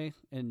anyway,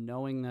 and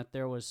knowing that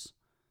there was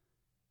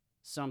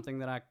something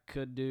that I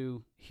could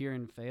do here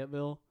in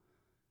Fayetteville,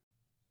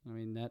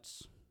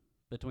 that's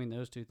between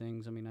those two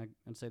things.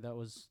 I'd say that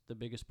was the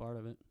biggest part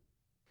of it.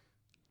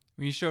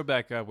 When you showed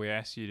back up, we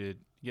asked you to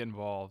get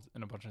involved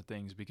in a bunch of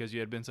things because you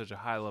had been such a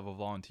high-level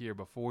volunteer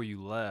before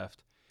you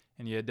left,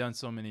 and you had done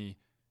so many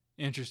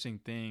interesting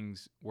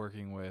things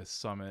working with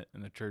Summit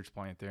and the church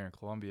plant there in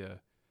Columbia.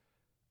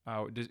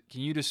 Can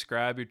you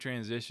describe your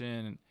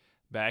transition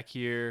back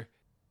here,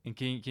 and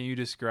can you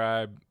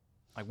describe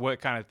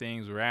what kind of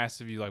things were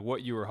asked of you,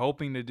 what you were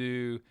hoping to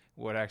do,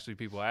 what actually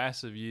people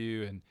asked of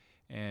you,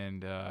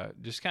 and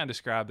just kind of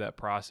describe that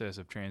process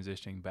of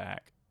transitioning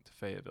back to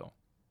Fayetteville?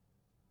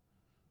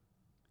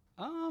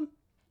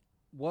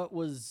 What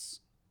was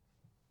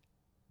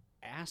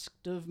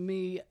asked of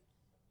me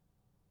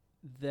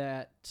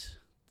that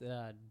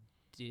I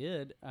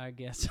did, I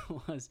guess,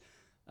 was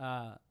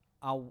I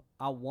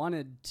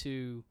wanted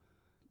to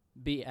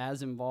be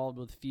as involved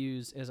with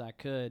Fuse as I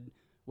could,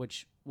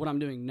 which what I'm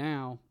doing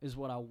now is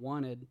what I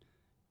wanted.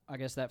 I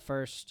guess that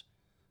first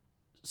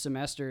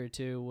semester or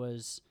two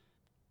was,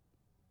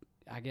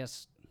 I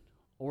guess,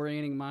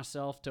 orienting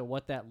myself to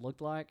what that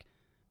looked like,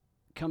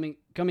 coming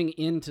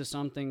into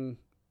something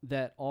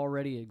that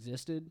already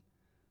existed,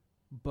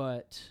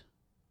 but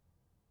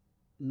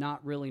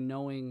not really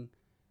knowing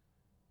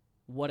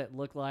what it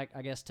looked like,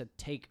 I guess, to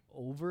take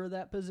over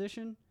that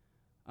position.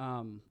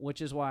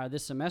 which is why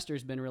this semester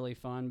has been really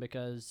fun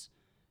because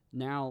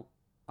now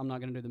I'm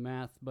not going to do the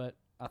math, but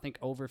I think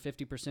over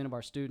 50% of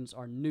our students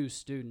are new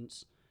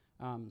students.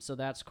 So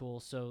that's cool.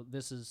 So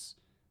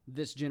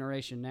this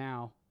generation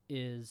now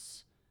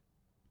is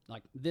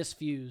like this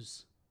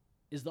fuse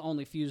is the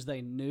only fuse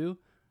they knew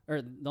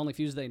or the only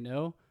fuse they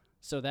know.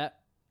 So that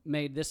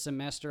made this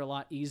semester a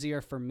lot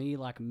easier for me,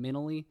 like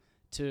mentally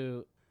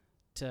to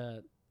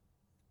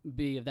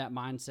be of that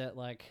mindset.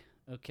 Like,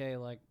 okay,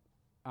 like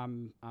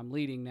I'm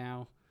leading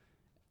now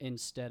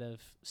instead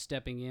of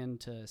stepping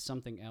into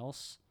something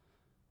else.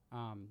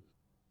 What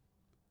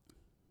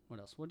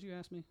else? What did you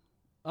ask me?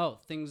 Oh,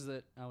 things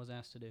that I was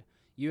asked to do.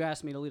 You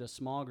asked me to lead a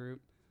small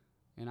group,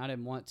 and I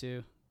didn't want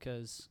to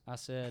because I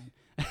said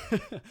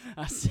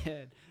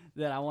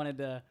that I wanted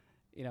to,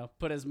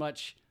 put as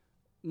much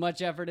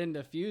effort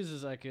into Fuse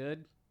as I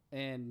could,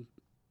 and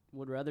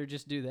would rather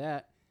just do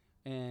that.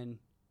 And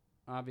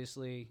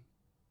obviously,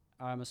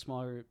 I'm a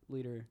small group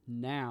leader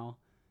now,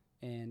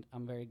 and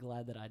I'm very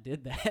glad that I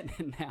did that.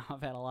 And now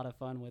I've had a lot of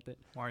fun with it.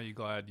 Why are you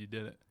glad you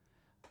did it?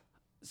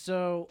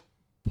 So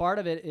part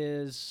of it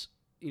is,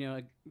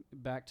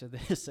 back to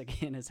this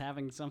again, is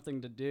having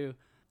something to do.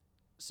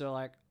 So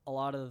like a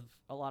lot of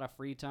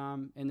free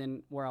time, and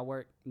then where I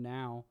work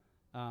now,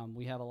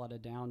 we have a lot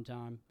of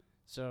downtime.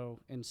 So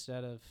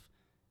instead of,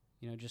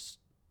 just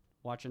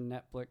watching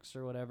Netflix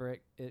or whatever,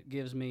 it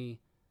gives me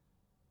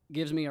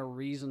a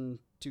reason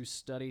to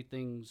study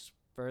things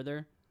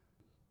further.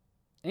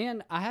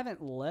 And I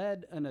haven't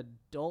led an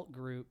adult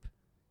group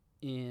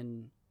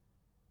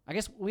I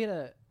guess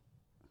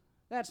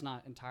that's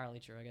not entirely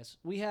true, I guess.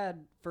 We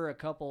had, for a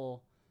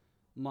couple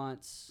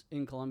months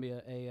in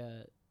Columbia,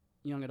 a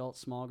young adult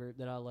small group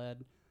that I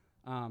led.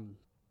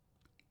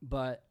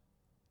 But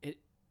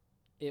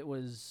it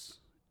was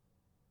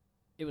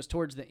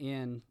towards the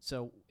end,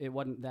 so it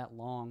wasn't that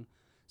long.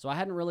 So I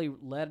hadn't really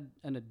led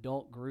an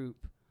adult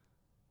group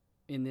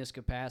in this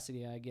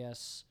capacity, I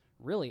guess,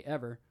 really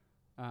ever.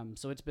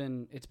 So it's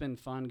been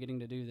fun getting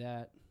to do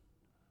that,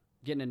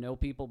 getting to know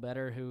people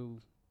better who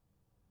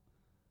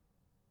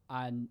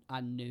I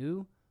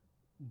knew,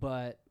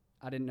 but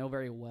I didn't know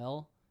very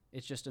well.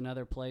 It's just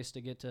another place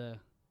to get to,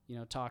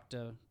 talk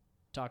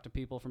to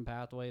people from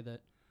Pathway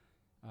that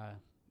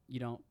you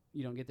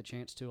don't get the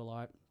chance to a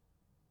lot.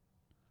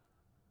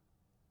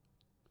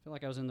 I feel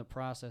like I was in the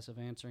process of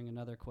answering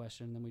another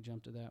question, then we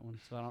jumped to that one,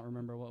 so I don't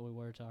remember what we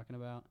were talking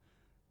about.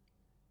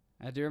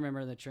 I do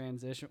remember the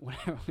transition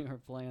whenever we were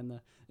playing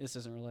this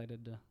isn't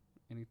related to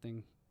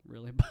anything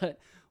really, but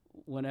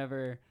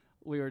whenever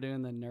we were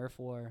doing the Nerf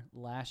War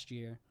last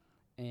year,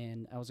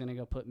 and I was going to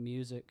go put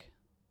music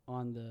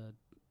on the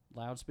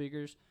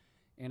loudspeakers,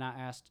 and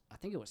I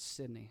think it was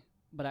Sydney,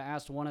 but I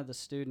asked one of the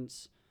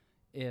students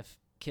if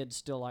kids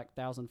still like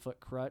 1,000 Foot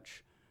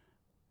Crutch,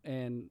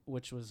 and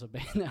which was a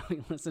band that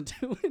we listened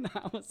to when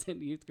I was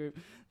in youth group.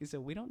 He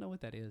said, we don't know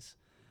what that is.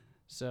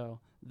 So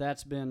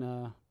that's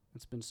been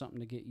it's been something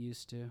to get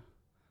used to.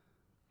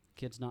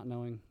 Kids not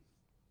knowing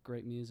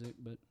great music,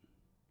 but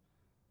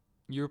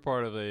You're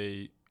part of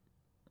a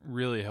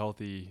really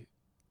healthy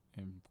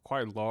and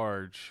quite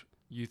large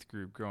youth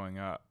group growing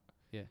up.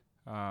 Yeah.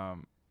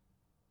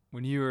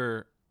 When you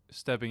were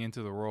stepping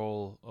into the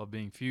role of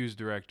being Fuse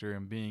director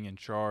and being in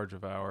charge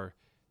of our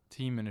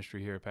team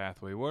ministry here at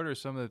Pathway, what are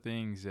some of the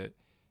things that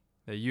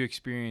you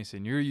experienced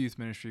in your youth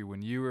ministry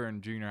when you were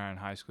in junior high and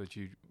high school that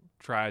you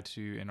tried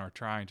to and are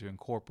trying to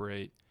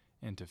incorporate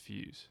into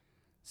Fuse?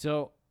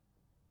 So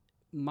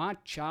my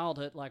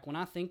childhood, like when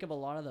I think of a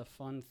lot of the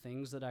fun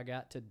things that I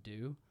got to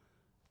do,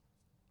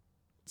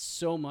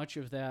 so much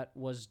of that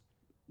was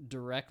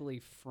directly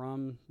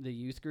from the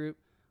youth group,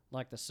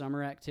 like the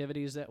summer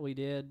activities that we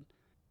did.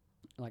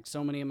 Like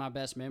so many of my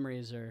best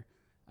memories are,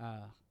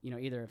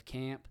 either of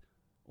camp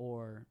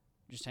or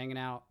just hanging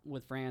out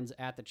with friends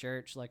at the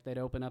church. Like they'd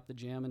open up the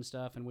gym and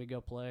stuff and we'd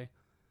go play.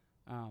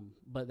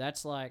 But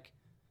that's like,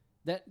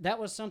 that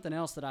was something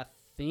else that I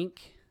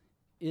think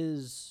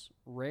is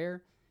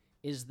rare,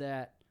 is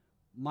that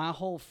my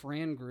whole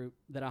friend group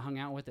that I hung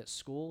out with at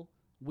school,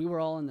 we were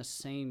all in the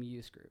same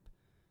youth group.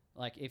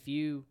 Like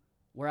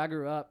where I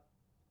grew up,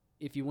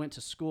 if you went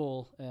to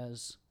school,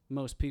 as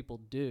most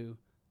people do,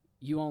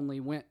 you only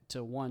went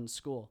to one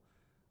school.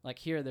 Like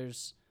here,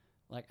 there's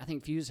I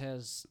think Fuse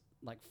has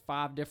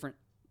 5 different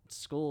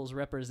schools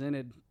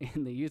represented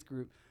in the youth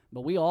group,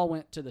 but we all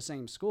went to the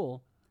same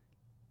school.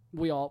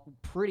 We all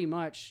pretty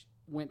much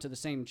went to the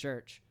same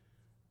church.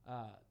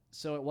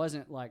 So it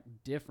wasn't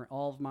different.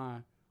 All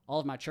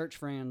of my church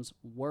friends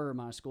were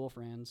my school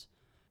friends.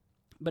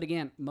 But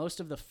again, most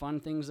of the fun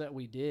things that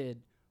we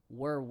did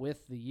were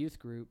with the youth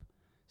group.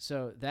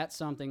 So that's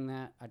something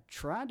that I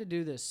tried to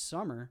do this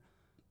summer,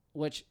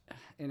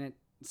 and it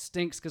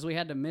stinks because we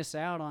had to miss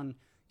out on,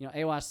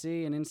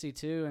 AYC and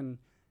NC2 and,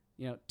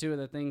 2 of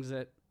the things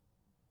that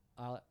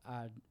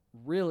I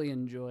really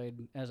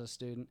enjoyed as a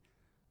student.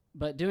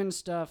 But doing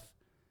stuff,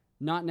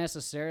 not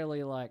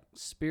necessarily like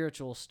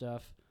spiritual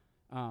stuff,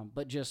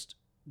 but just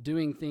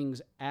doing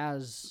things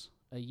as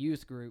a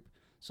youth group.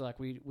 So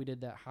we did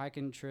that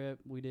hiking trip,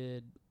 we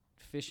did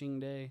fishing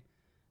day.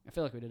 I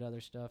feel like we did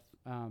other stuff.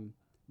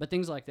 But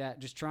things like that,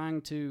 just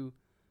trying to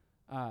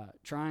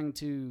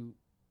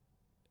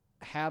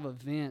have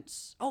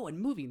events. Oh, and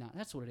movie night.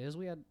 That's what it is.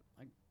 We had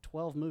like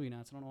 12 movie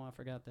nights. I don't know why I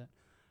forgot that.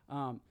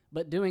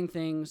 But doing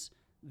things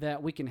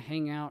that we can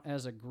hang out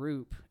as a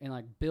group and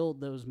like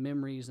build those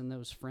memories and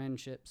those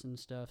friendships and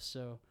stuff.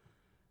 So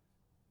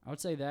I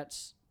would say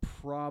that's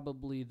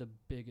probably the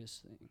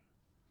biggest thing.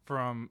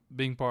 From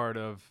being part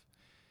of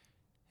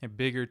a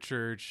bigger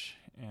church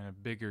and a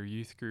bigger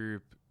youth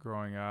group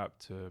growing up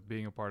to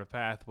being a part of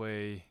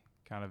Pathway,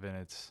 kind of in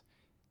its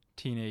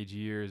teenage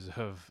years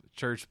of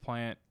church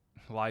plant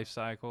life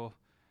cycle,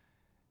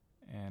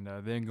 and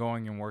then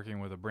going and working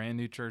with a brand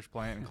new church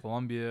plant in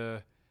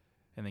Columbia,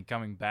 and then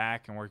coming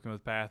back and working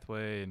with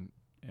Pathway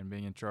and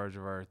being in charge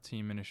of our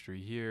team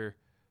ministry here.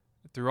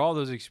 Through all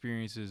those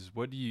experiences,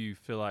 what do you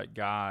feel like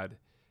God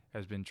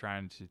has been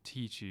trying to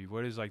teach you?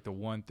 What is like the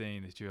one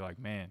thing that you're like,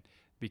 man,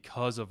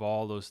 because of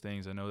all those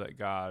things, I know that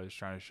God is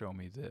trying to show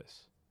me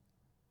this?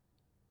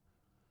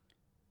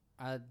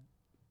 I've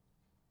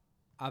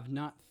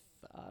not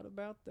thought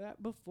about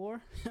that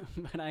before,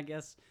 but I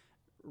guess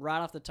right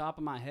off the top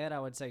of my head, I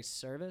would say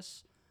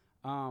service,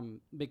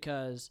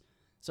 because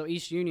so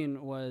East Union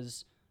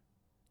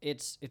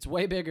it's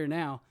way bigger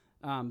now,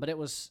 but it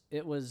was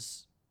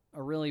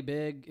a really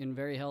big and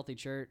very healthy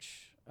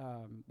church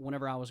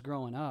whenever I was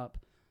growing up,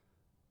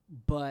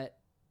 but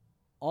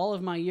all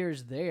of my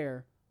years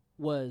there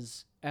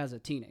was as a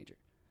teenager,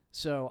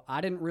 so I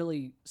didn't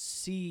really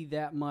see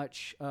that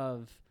much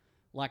of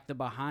like the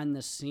behind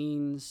the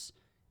scenes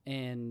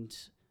and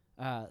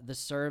the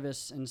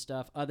service and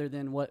stuff, other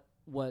than what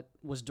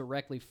was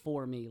directly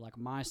for me, like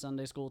my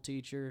Sunday school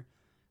teacher,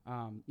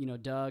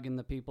 Doug and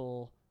the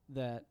people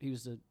that he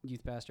was the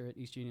youth pastor at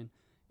East Union,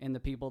 and the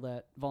people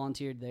that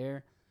volunteered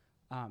there.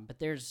 But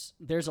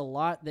there's a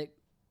lot that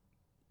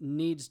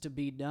needs to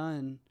be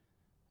done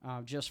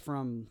just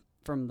from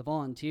the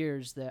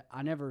volunteers that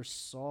I never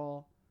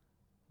saw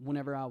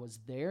whenever I was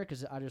there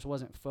because I just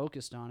wasn't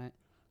focused on it.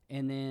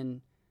 And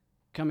then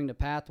coming to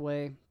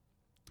Pathway,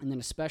 and then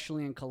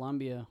especially in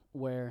Columbia,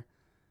 where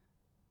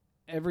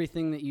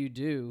everything that you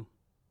do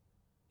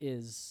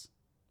is,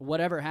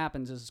 whatever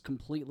happens is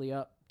completely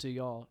up to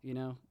y'all,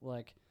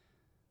 like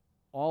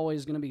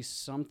always going to be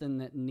something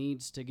that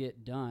needs to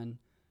get done.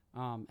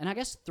 And I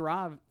guess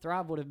Thrive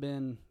would have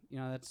been,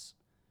 that's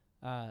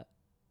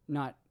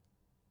not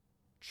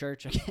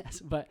church, I guess,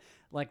 but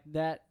like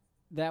that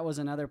was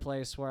another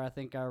place where I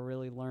think I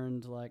really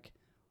learned like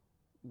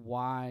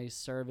why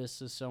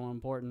service is so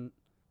important.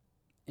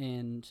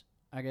 And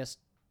I guess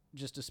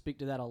just to speak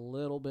to that a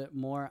little bit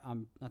more,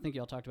 I think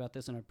y'all talked about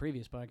this in a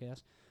previous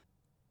podcast,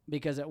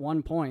 because at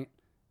one point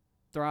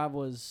Thrive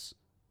was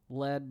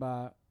led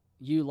by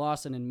you,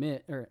 Lawson, and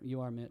Mitch, or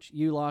you are Mitch,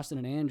 you, Lawson,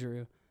 and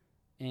Andrew.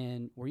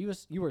 And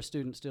you were a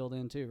student still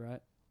then too,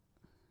 right?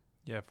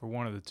 Yeah, for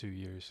one of the 2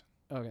 years.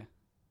 Okay.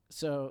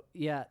 So,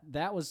 yeah,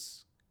 that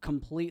was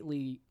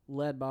completely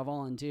led by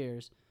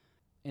volunteers.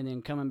 And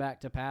then coming back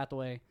to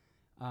Pathway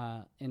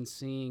and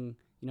seeing,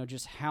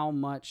 just how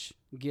much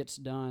gets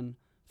done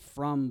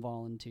from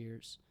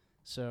volunteers.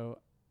 So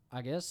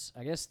I guess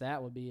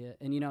that would be it.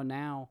 And,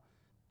 now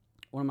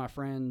one of my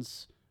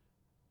friends,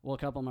 a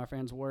couple of my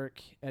friends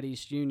work at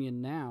East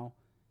Union now,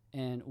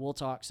 and we'll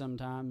talk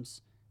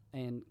sometimes.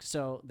 And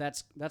so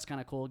that's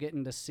kind of cool,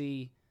 getting to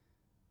see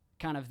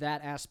kind of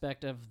that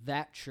aspect of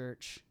that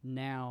church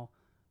now,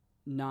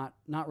 not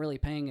really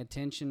paying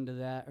attention to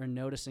that or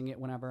noticing it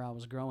whenever I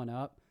was growing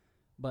up,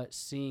 but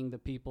seeing the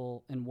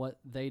people and what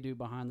they do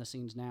behind the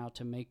scenes now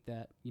to make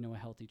that, a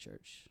healthy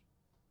church.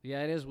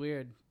 Yeah, it is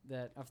weird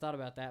that I've thought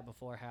about that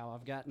before, how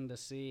I've gotten to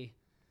see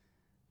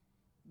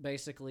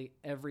basically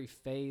every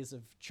phase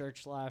of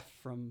church life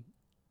from,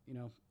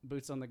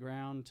 boots on the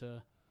ground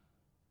to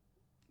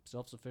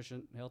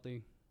self-sufficient,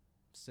 healthy,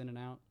 sending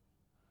out.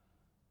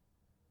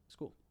 It's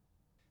cool.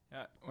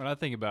 Yeah, when I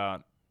think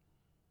about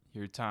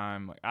your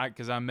time,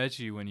 because I met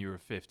you when you were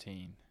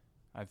 15,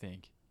 I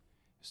think.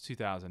 It was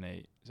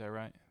 2008. Is that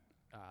right?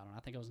 I don't know. I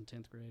think I was in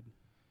 10th grade.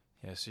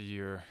 Yeah, so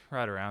you're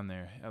right around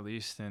there, at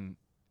least. And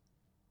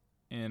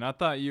I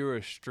thought you were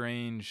a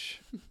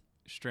strange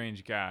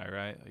guy,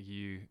 right? Like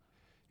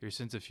your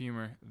sense of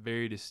humor,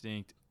 very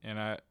distinct.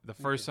 And the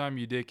first time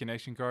you did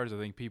connection cards, I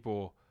think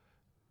people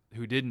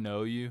who didn't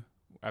know you,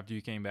 after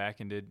you came back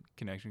and did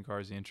connection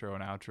cards, the intro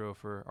and outro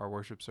for our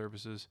worship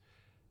services,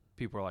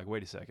 people were like,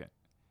 wait a second.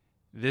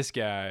 This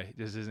guy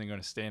just isn't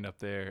going to stand up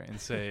there and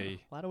say...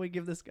 Why do we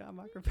give this guy a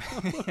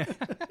microphone?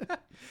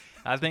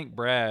 I think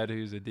Brad,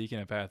 who's a deacon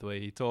at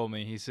Pathway, he told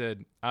me, he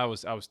said, I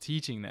was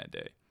teaching that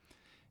day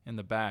in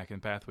the back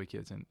in Pathway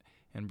Kids,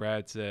 and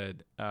Brad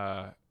said,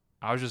 I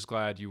was just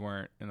glad you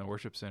weren't in the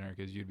worship center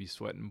because you'd be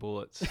sweating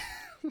bullets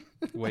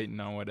waiting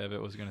on what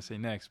Evatt was going to say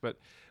next. But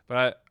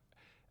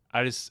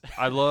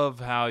I love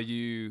how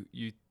you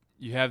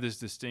have this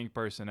distinct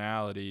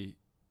personality,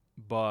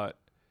 but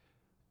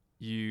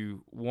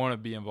you want to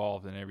be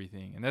involved in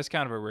everything. And that's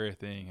kind of a rare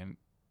thing. And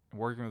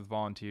working with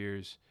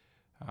volunteers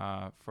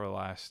for the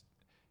last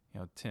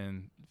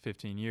 10,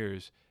 15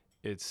 years,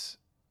 it's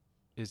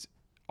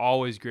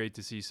always great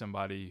to see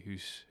somebody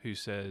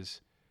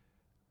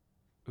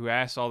who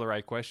asks all the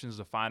right questions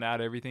to find out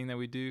everything that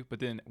we do, but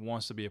then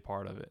wants to be a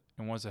part of it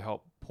and wants to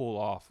help pull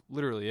off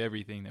literally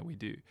everything that we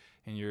do.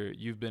 And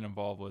you've been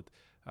involved with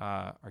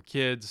our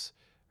kids,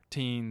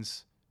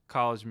 teens,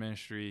 college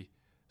ministry,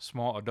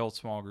 small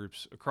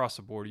groups across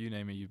the board. You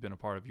name it, you've been a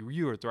part of.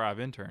 You were a Thrive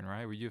intern,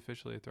 right? Were you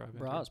officially a Thrive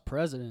intern? Bro, I was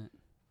president.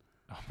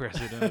 Oh,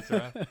 president of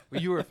Thrive.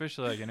 Well, you were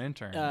officially like an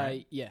intern,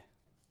 right? Yeah.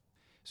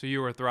 So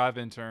you were a Thrive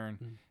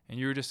intern, and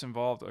you were just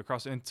involved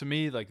across. And to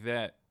me, like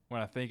that,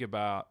 when I think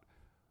about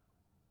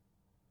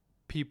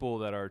people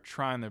that are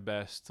trying their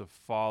best to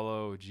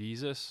follow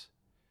Jesus,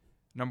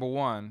 number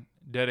one,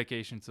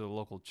 dedication to the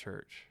local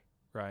church,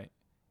 right?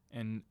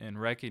 And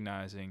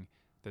recognizing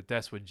that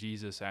that's what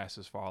Jesus asks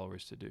his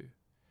followers to do.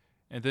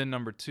 And then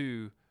number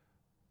two,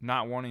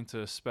 not wanting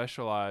to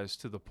specialize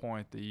to the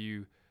point that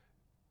you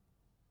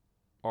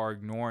are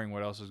ignoring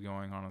what else is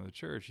going on in the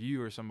church.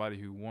 You are somebody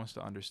who wants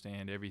to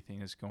understand everything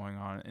that's going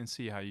on and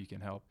see how you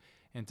can help.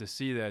 And to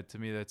see that, to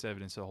me, that's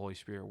evidence of the Holy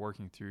Spirit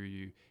working through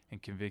you and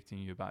convicting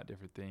you about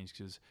different things,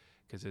 because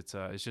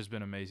it's just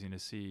been amazing to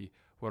see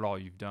what all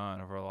you've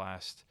done over the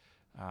last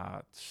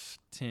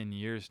 10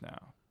 years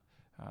now,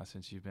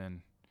 since you've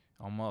been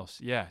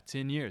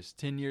 10 years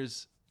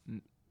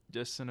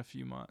just in a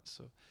few months.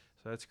 So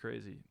that's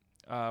crazy.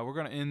 We're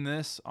going to end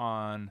this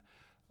on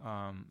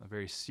a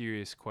very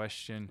serious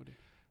question.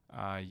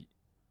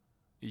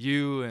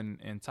 You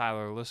and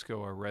Tyler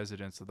Lisco are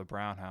residents of the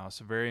Brown House.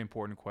 A very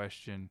important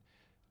question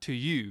to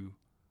you.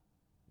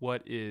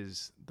 What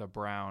is the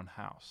Brown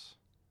House?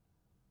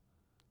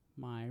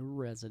 My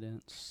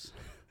residence.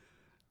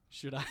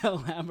 Should I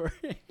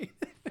elaborate?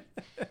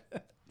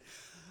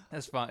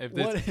 That's fine.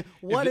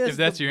 If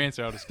that's your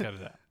answer, I'll just cut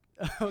it out.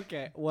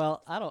 Okay.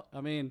 Well, I'm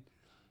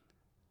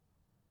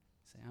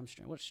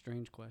strange. What a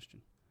strange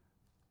question.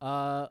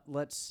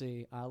 Let's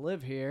see. I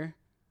live here.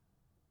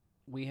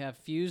 We have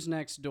Fuse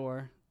next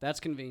door. That's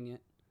convenient.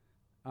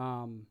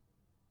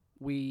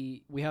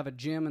 We have a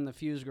gym in the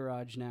Fuse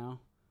garage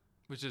now.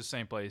 Which is the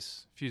same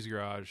place. Fuse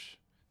garage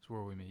is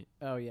where we meet.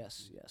 Oh,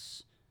 yes.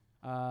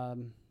 Yeah,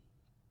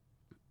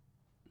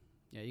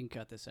 you can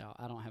cut this out.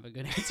 I don't have a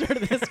good answer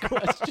to this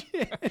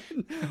question.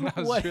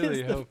 What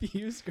is the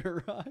Fuse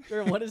garage?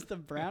 Or what is the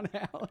Brown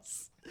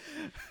House?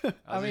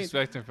 I was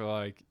expecting for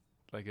like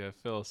a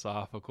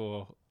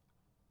philosophical.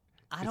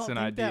 I don't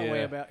think that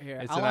way about here.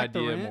 It's an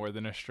idea more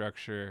than a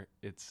structure.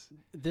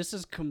 This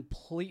is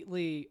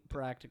completely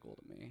practical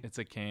to me. It's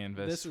a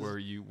canvas where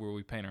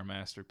we paint our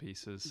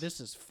masterpieces.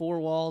 This is 4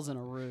 walls and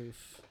a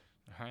roof.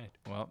 All right.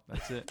 Well,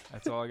 that's it.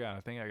 That's all I got.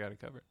 I think I got it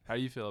covered. How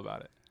do you feel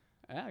about it?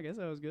 Yeah, I guess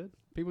that was good.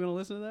 People gonna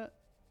listen to that?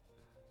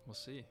 We'll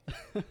see.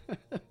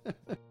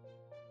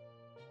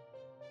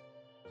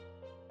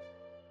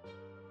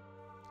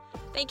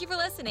 Thank you for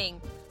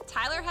listening.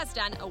 Tyler has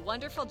done a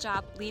wonderful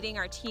job leading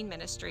our teen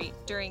ministry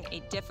during a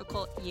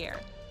difficult year.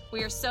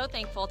 We are so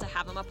thankful to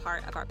have him a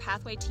part of our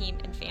Pathway team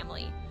and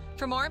family.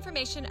 For more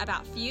information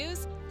about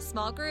Fuse,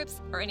 small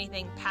groups, or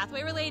anything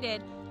Pathway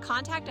related,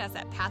 contact us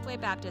at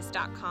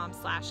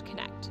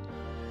pathwaybaptist.com/connect.